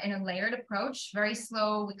a layered approach, very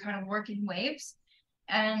slow. We kind of work in waves,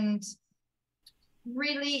 and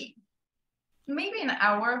really maybe an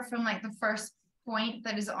hour from like the first point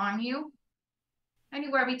that is on you,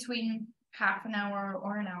 anywhere between half an hour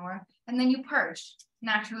or an hour, and then you purge.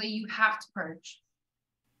 Naturally, you have to purge.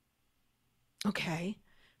 Okay,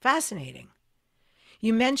 fascinating.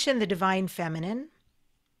 You mentioned the divine feminine.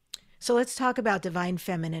 So let's talk about divine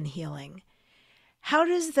feminine healing. How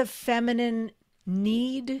does the feminine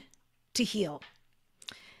need to heal?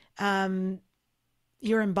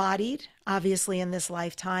 You're embodied, obviously, in this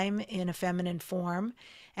lifetime in a feminine form,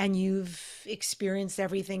 and you've experienced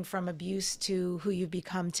everything from abuse to who you've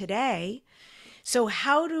become today. So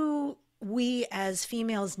how do we as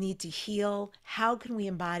females need to heal? How can we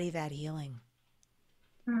embody that healing?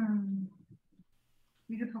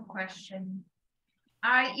 Beautiful question.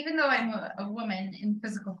 Even though I'm a woman in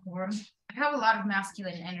physical form, I have a lot of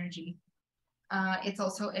masculine energy. It's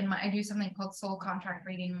also I do something called soul contract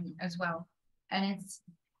reading as well. And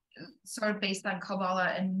sort of based on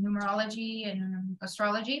Kabbalah and numerology and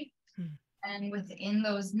astrology. And within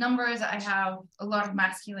those numbers, I have a lot of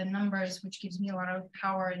masculine numbers, which gives me a lot of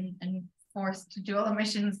power and force to do all the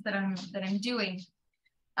missions that I'm doing.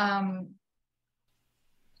 And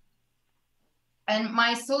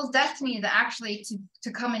my soul's destiny is actually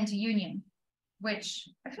to come into union, which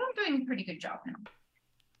I feel I'm doing a pretty good job now.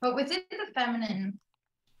 But within the feminine,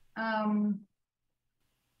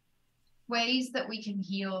 ways that we can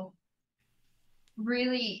heal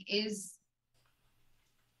really is,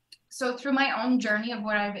 so through my own journey of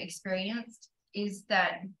what I've experienced, is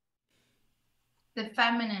that the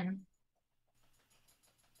feminine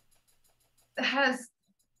has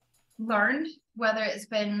learned, whether it's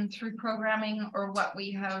been through programming or what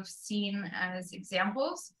we have seen as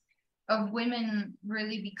examples of women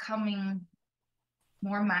really becoming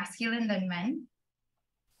more masculine than men.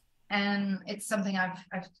 And it's something I've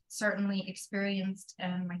certainly experienced,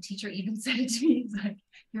 and my teacher even said it to me. He's like,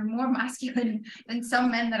 you're more masculine than some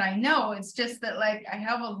men that I know. It's just that, like, I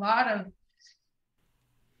have a lot of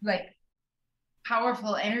like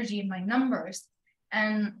powerful energy in my numbers.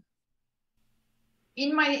 And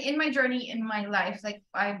in my journey in my life, like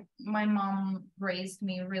my mom raised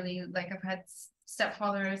me really, like, I've had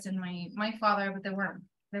stepfathers and my father, but they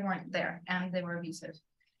weren't there, and they were abusive.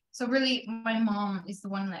 So really, my mom is the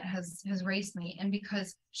one that has raised me. And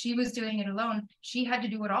because she was doing it alone, she had to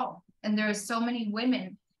do it all. And there are so many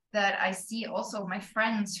women that I see, also my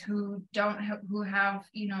friends who have,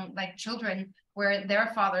 you know, like children where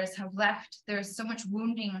their fathers have left. There's so much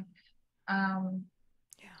wounding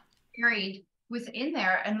buried within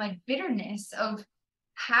there, and like bitterness of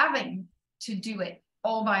having to do it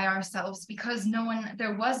all by ourselves because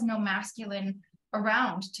there was no masculine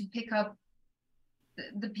around to pick up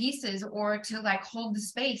the pieces or to like hold the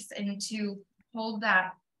space and to hold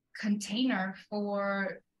that container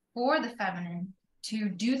for the feminine to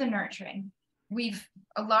do the nurturing.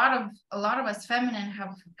 A lot of us feminine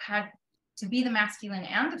have had to be the masculine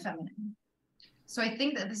and the feminine. So I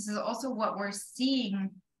think that this is also what we're seeing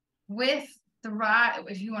with the rise,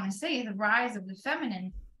 if you want to say, the rise of the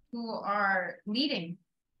feminine, who are leading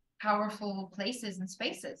powerful places and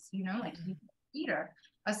spaces, you know, like leader,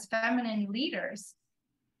 us feminine leaders,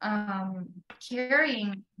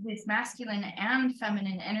 carrying this masculine and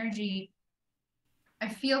feminine energy. I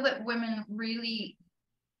feel that women really,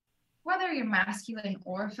 whether you're masculine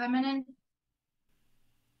or feminine,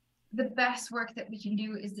 the best work that we can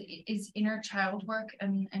do is inner child work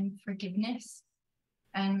and forgiveness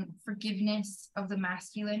of the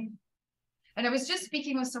masculine. And I was just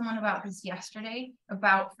speaking with someone about this yesterday,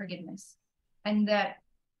 about forgiveness, and that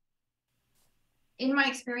in my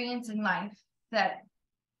experience in life, that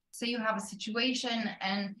say you have a situation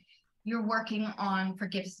and you're working on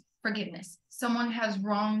forgiveness. Someone has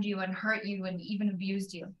wronged you and hurt you and even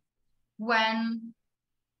abused you. When,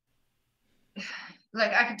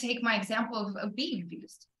 like, I could take my example of being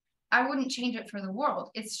abused. I wouldn't change it for the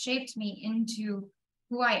world. It's shaped me into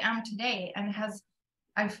who I am today, and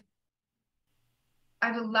I've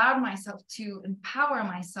allowed myself to empower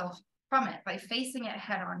myself from it by facing it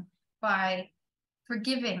head on, by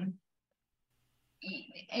forgiving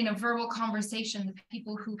in a verbal conversation the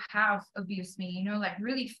people who have abused me, you know, like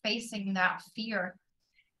really facing that fear.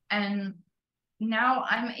 And now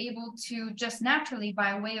I'm able to just naturally,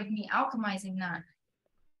 by way of me alchemizing that,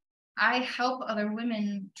 I help other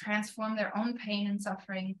women transform their own pain and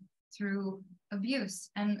suffering through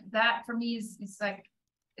abuse. And that for me is like,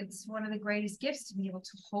 it's one of the greatest gifts, to be able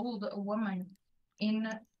to hold a woman in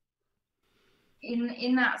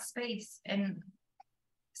that space and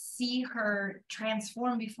see her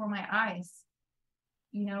transform before my eyes,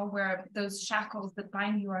 you know, where those shackles that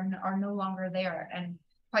bind you are no longer there, and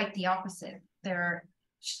quite the opposite.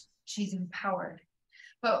 She's empowered.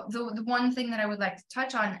 But the one thing that I would like to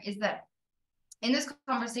touch on is that in this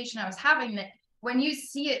conversation I was having, that when you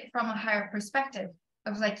see it from a higher perspective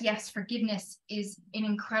of like, yes, forgiveness is an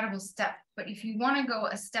incredible step, but if you want to go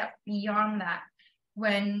a step beyond that,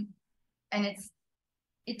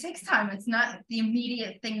 it takes time. It's not the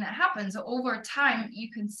immediate thing that happens. Over time,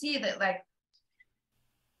 you can see that, like,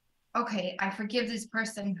 okay, I forgive this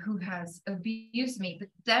person who has abused me. But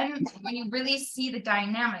then when you really see the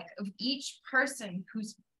dynamic of each person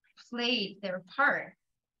who's played their part,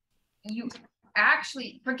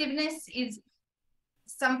 forgiveness is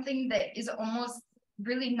something that is almost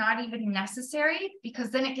really not even necessary,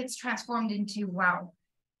 because then it gets transformed into, wow,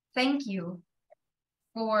 thank you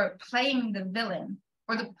for playing the villain.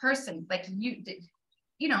 Or the person, like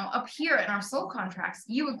you know, up here in our soul contracts,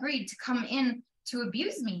 you agreed to come in to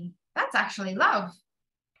abuse me. That's actually love.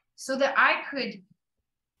 So that I could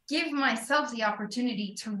give myself the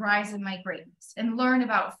opportunity to rise in my greatness and learn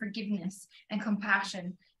about forgiveness and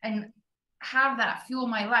compassion and have that fuel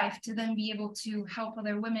my life to then be able to help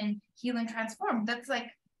other women heal and transform. That's like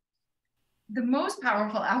the most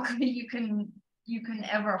powerful alchemy you can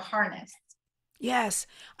ever harness. Yes,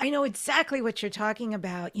 I know exactly what you're talking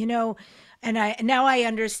about. And I now I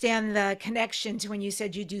understand the connection to when you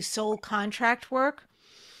said you do soul contract work,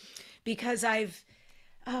 because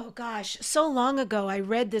oh gosh, so long ago I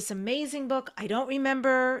read this amazing book. I don't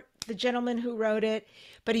remember the gentleman who wrote it,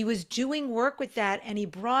 but he was doing work with that, and he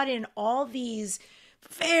brought in all these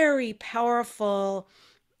very powerful,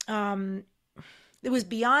 it was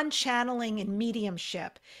beyond channeling and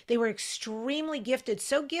mediumship. They were extremely gifted,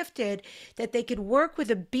 so gifted that they could work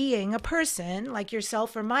with a being, a person like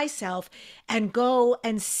yourself or myself, and go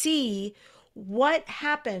and see what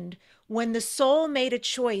happened when the soul made a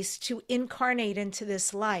choice to incarnate into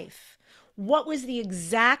this life. What was the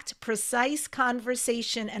exact, precise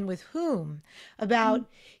conversation, and with whom, about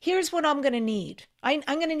here's what I'm going to need. I'm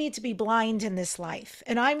going to need to be blind in this life,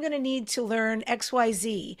 and I'm going to need to learn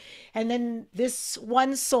XYZ. And then this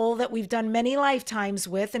one soul that we've done many lifetimes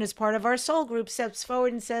with, and as part of our soul group, steps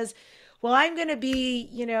forward and says, well, I'm going to be,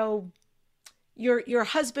 your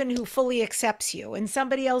husband who fully accepts you. And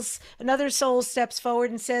somebody else, another soul, steps forward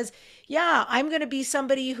and says, yeah, I'm going to be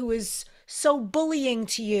somebody who is so bullying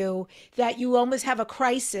to you that you almost have a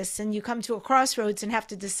crisis and you come to a crossroads and have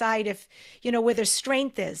to decide if, where their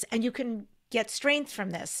strength is, and you can get strength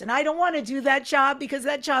from this. And I don't want to do that job because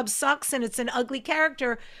that job sucks and it's an ugly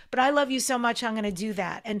character, but I love you so much, I'm going to do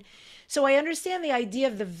that. And so I understand the idea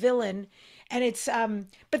of the villain, and it's,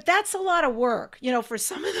 but that's a lot of work, for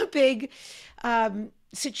some of the big,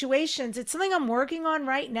 situations. It's something I'm working on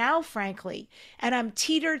right now, frankly. And I'm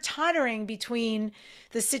teeter-tottering between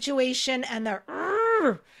the situation and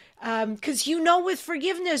the, because with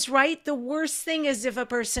forgiveness, right? The worst thing is if a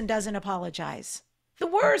person doesn't apologize. The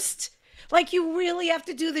worst. Like, you really have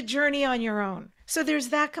to do the journey on your own. So there's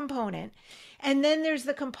that component. And then there's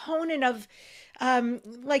the component of,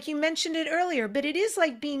 like you mentioned it earlier, but it is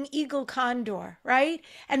like being eagle condor, right?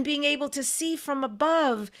 And being able to see from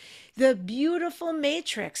above the beautiful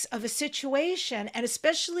matrix of a situation. And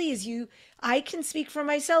especially I can speak for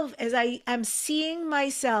myself, as I am seeing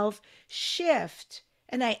myself shift,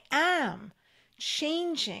 and I am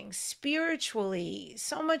changing spiritually,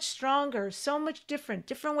 so much stronger, so much different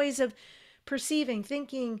ways of perceiving,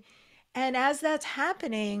 thinking. And as that's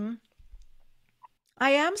happening,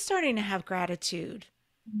 I am starting to have gratitude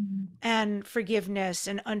and forgiveness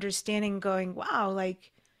and understanding, going, wow,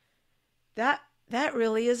 like that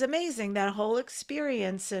really is amazing, that whole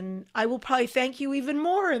experience. And I will probably thank you even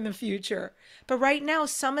more in the future. But right now,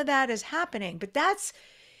 some of that is happening. But that's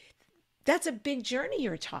a big journey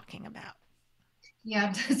you're talking about.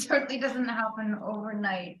 Yeah, it certainly doesn't happen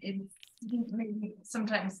overnight. It maybe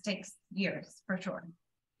sometimes takes years, for sure.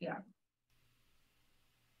 Yeah.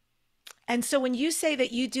 And so when you say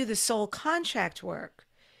that you do the soul contract work,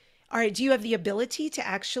 do you have the ability to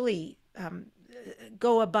actually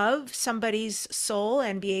go above somebody's soul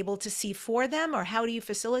and be able to see for them, or how do you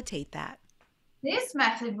facilitate that? This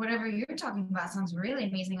method, whatever you're talking about, sounds really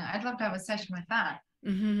amazing. I'd love to have a session with that.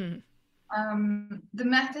 Mm-hmm. The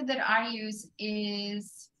method that I use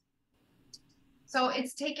is, so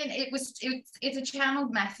it's a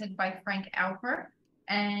channeled method by Frank Alper,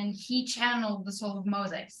 and he channeled the soul of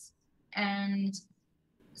Moses. And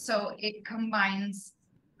so it combines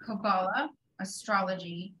Kabbalah,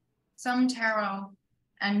 astrology, some tarot,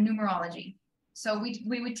 and numerology. So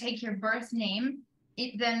we would take your birth name.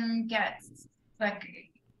 It then gets like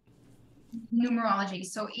numerology.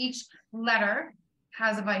 So each letter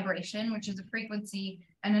has a vibration, which is a frequency,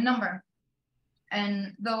 and a number.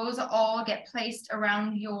 And those all get placed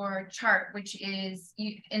around your chart, which is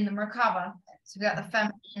in the Merkaba. So we got the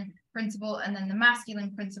feminine principle and then the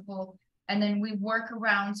masculine principle. And then we work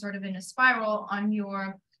around sort of in a spiral on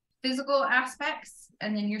your physical aspects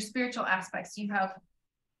and then your spiritual aspects. You have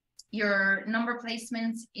your number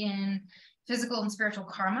placements in physical and spiritual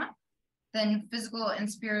karma, then physical and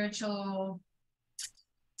spiritual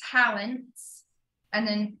talents, and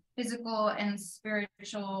then physical and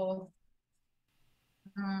spiritual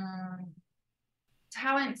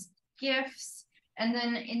talents, gifts, and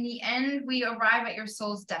then in the end we arrive at your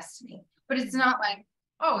soul's destiny. But it's not like,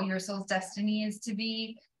 oh, your soul's destiny is to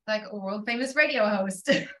be like a world famous radio host.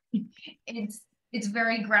 It's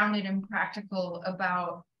very grounded and practical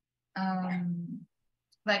about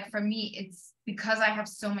like for me, it's because I have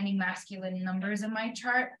so many masculine numbers in my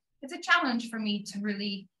chart, it's a challenge for me to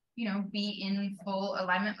really, be in full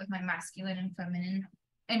alignment with my masculine and feminine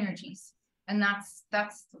energies. And that's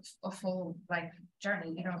a full like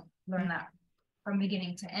journey. You don't learn that from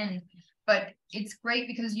beginning to end. But it's great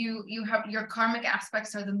because you have your karmic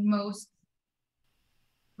aspects are the most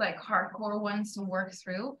like hardcore ones to work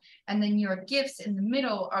through, and then your gifts in the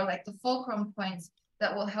middle are like the fulcrum points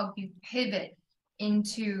that will help you pivot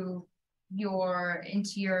into your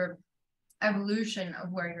evolution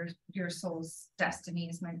of where your soul's destiny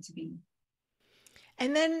is meant to be.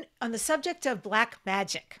 And then on the subject of black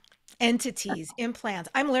magic, entities, implants,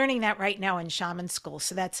 I'm learning that right now in shaman school.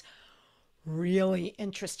 So that's really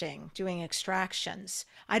interesting, doing extractions.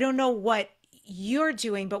 I don't know what you're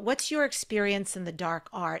doing, but what's your experience in the dark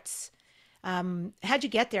arts? How'd you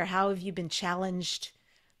get there? How have you been challenged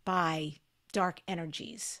by dark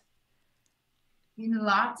energies? In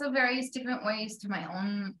lots of various different ways, to my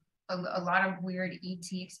own, a lot of weird ET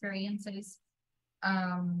experiences.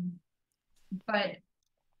 But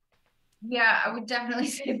yeah, I would definitely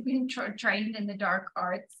say I've been trained in the dark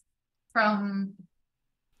arts from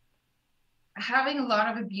having a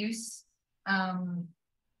lot of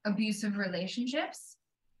abusive relationships,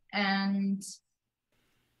 and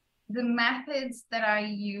the methods that I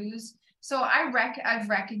use. So I've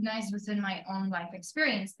recognized within my own life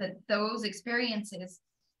experience that those experiences,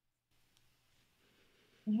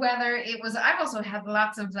 whether it was, I've also had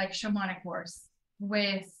lots of like shamanic wars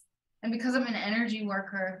and because I'm an energy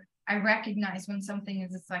worker, I recognize when something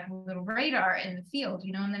is, it's like a little radar in the field,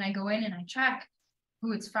 and then I go in and I check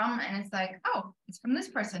who it's from, and it's like, oh, it's from this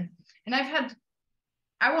person. And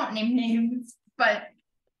I won't name names, but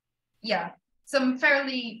yeah, some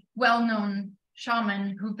fairly well-known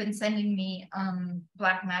shaman who've been sending me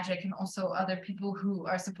black magic, and also other people who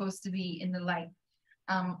are supposed to be in the light.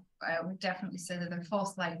 I would definitely say that they're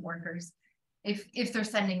false light workers if they're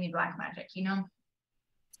sending me black magic,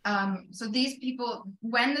 So these people,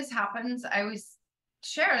 when this happens, I always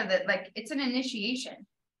share that like it's an initiation.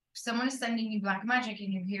 If someone is sending you black magic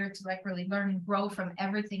and you're here to like really learn and grow from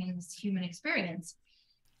everything in this human experience.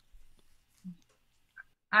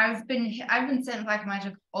 I've been sent black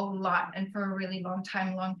magic a lot, and for a really long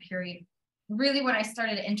time, long period, really when I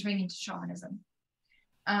started entering into shamanism.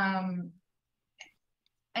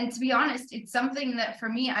 And to be honest, it's something that for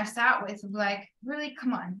me, I've sat with like, really,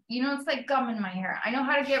 come on, it's like gum in my hair. I know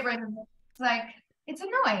how to get rid of it. It's like, it's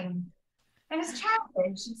annoying. And it's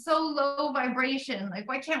childish. It's so low vibration. Like,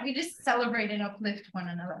 why can't we just celebrate and uplift one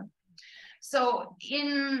another? So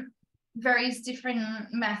in various different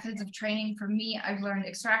methods of training, for me, I've learned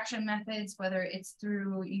extraction methods, whether it's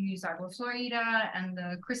through, you use agua florida and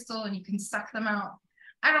the crystal and you can suck them out.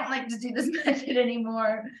 I don't like to do this method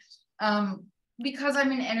anymore. Because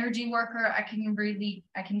I'm an energy worker, I can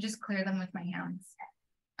just clear them with my hands,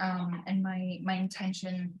 and my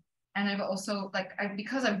intention. And I've also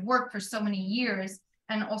because I've worked for so many years,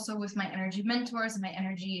 and also with my energy mentors and my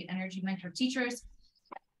energy mentor teachers,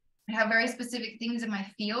 I have very specific things in my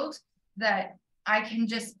field that I can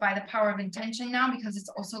just, by the power of intention now, because it's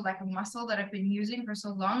also like a muscle that I've been using for so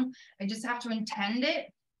long, I just have to intend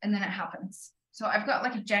it, and then it happens. So I've got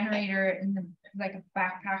like a generator in the like a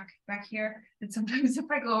backpack back here that sometimes if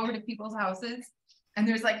I go over to people's houses and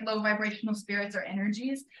there's like low vibrational spirits or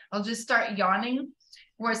energies, I'll just start yawning.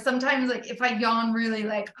 Where sometimes like if I yawn really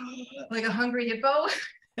like a hungry hippo,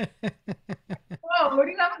 whoa, what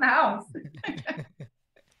do you have in the house?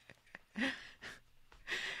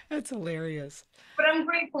 That's hilarious. But I'm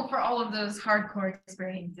grateful for all of those hardcore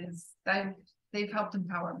experiences. They've helped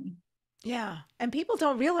empower me. Yeah. And people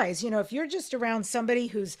don't realize, if you're just around somebody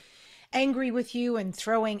who's angry with you and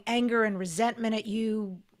throwing anger and resentment at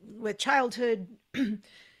you with childhood,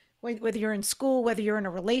 whether you're in school, whether you're in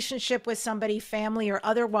a relationship with somebody, family or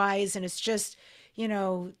otherwise, and it's just,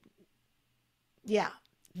 yeah,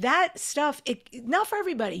 that stuff, not for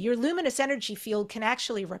everybody. Your luminous energy field can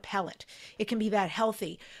actually repel it. It can be that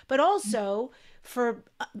healthy, but also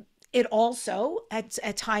it also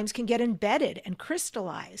at times can get embedded and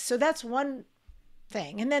crystallized. So that's one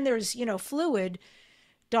thing. And then there's, fluid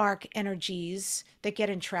dark energies that get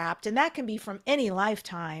entrapped, and that can be from any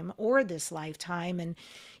lifetime or this lifetime. And,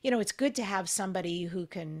 it's good to have somebody who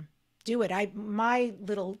can do it. My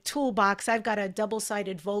little toolbox, I've got a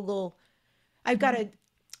double-sided Vogel. I've got a,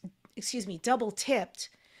 double-tipped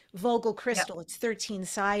Vogel crystal. Yep. It's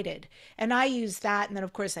 13-sided. And I use that. And then,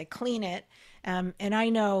 of course, I clean it. And I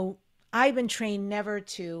know I've been trained never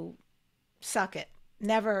to suck it.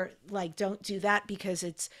 Never, don't do that, because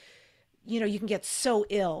it's, you can get so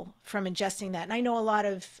ill from ingesting that. And I know a lot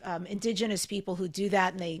of indigenous people who do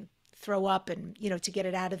that and they throw up and, to get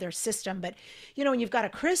it out of their system. But, when you've got a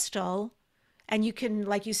crystal and you can,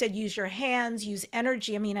 like you said, use your hands, use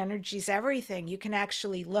energy. I mean, energy is everything. You can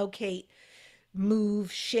actually locate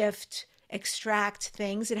move, shift, extract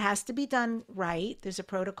things. It has to be done right. There's a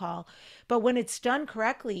protocol. But when it's done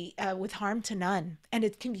correctly, with harm to none, and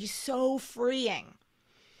it can be so freeing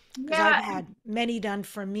because I've Yeah, had many done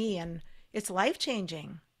for me and it's life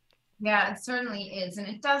changing. yeah, it certainly is. And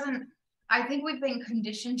it doesn't, I think we've been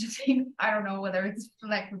conditioned to think, I don't know whether it's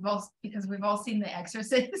like because we've all seen The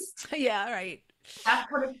Exorcist. Yeah, right.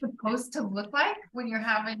 That's what it's supposed to look like when you're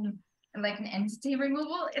having like an entity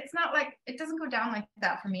removal. It's not like, it doesn't go down like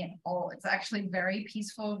that for me at all. It's actually very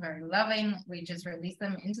peaceful, very loving. We just release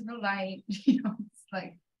them into the light. It's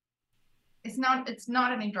like, it's not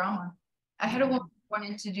any drama. I had a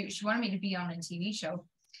woman she wanted me to be on a TV show,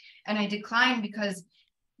 and I declined because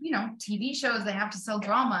TV shows, they have to sell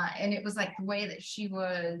drama. And it was like the way that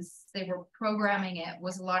they were programming it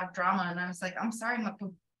was a lot of drama. And I was like, I'm sorry,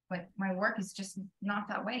 my work is just not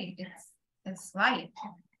that way. It's light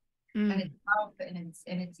and it's love and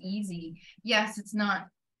it's easy. Yes, it's not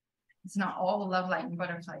all love, light, and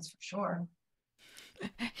butterflies for sure.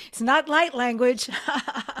 It's not light language.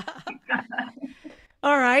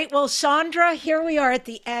 All right. Well, Shaundra, here we are at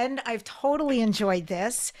the end. I've totally enjoyed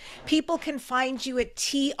this. People can find you at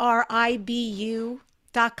tribu.com,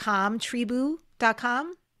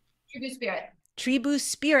 tribu.com. Tribu Spirit.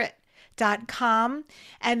 tribuspirit.com.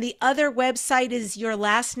 And the other website is your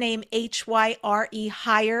last name, Hyre,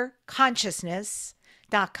 higher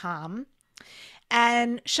consciousness.com.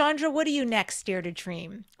 And Shaundra, what are you next, Dare to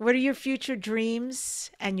Dream? What are your future dreams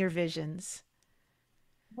and your visions?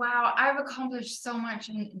 Wow, I've accomplished so much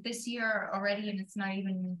in this year already, and it's not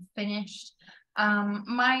even finished.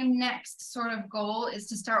 My next sort of goal is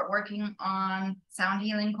to start working on sound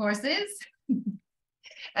healing courses.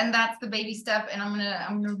 And that's the baby step. And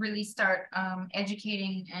I'm gonna really start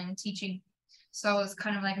educating and teaching. So it's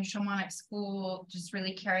kind of like a shamanic school, just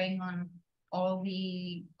really carrying on all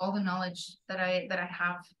the knowledge that I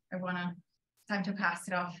have. Time to pass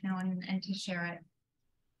it off now and to share it.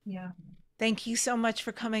 Yeah. Thank you so much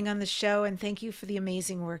for coming on the show, and thank you for the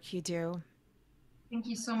amazing work you do. Thank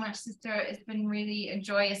you so much, sister. It's been really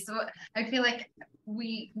joyous. So I feel like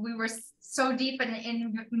we were so deep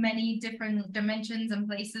in many different dimensions and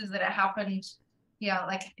places that it happened,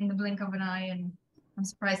 like in the blink of an eye. And I'm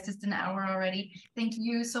surprised it's an hour already. Thank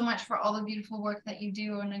you so much for all the beautiful work that you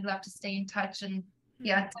do, and I'd love to stay in touch. And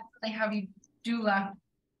definitely have you doula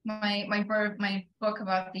my book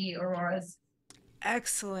about the auroras.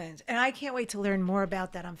 Excellent. And I can't wait to learn more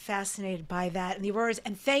about that. I'm fascinated by that and the auroras.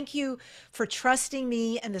 And thank you for trusting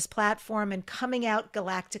me and this platform and coming out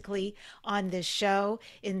galactically on this show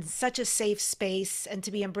in such a safe space, and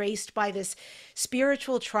to be embraced by this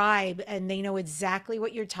spiritual tribe. And they know exactly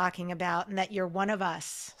what you're talking about and that you're one of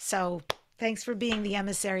us. So thanks for being the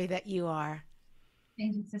emissary that you are.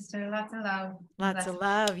 Thank you, sister. Lots of love. Lots of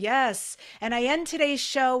love. Yes. And I end today's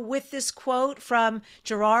show with this quote from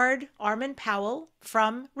Gerard Armand Powell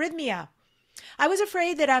from Rhythmia. I was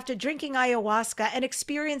afraid that after drinking ayahuasca and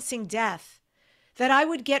experiencing death, that I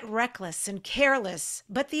would get reckless and careless,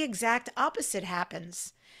 but the exact opposite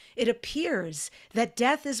happens. It appears that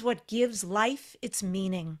death is what gives life its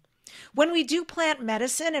meaning. When we do plant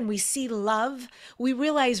medicine and we see love, we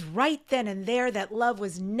realize right then and there that love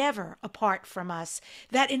was never apart from us,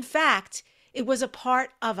 that in fact, it was a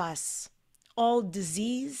part of us. All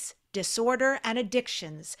disease, disorder, and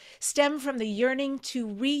addictions stem from the yearning to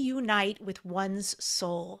reunite with one's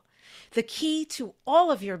soul. The key to all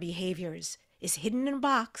of your behaviors is hidden in a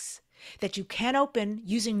box that you can open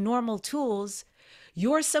using normal tools.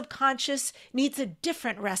 Your subconscious needs a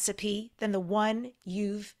different recipe than the one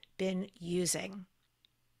you've been using.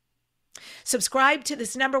 Subscribe to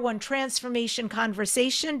this #1 transformation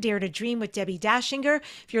conversation, Dare to Dream with Debbi Dachinger.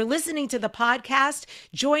 If you're listening to the podcast,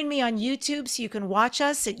 join me on YouTube so you can watch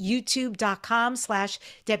us at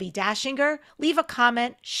youtube.com/Debbi Dachinger. Leave a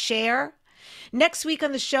comment, share. Next week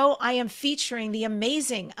on the show, I am featuring the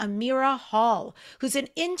amazing Amira Hall, who's an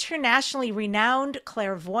internationally renowned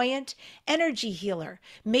clairvoyant, energy healer,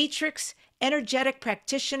 matrix, energetic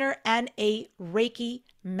practitioner, and a Reiki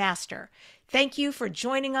master. Thank you for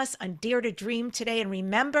joining us on Dare to Dream today. And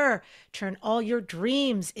remember, turn all your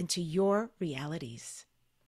dreams into your realities.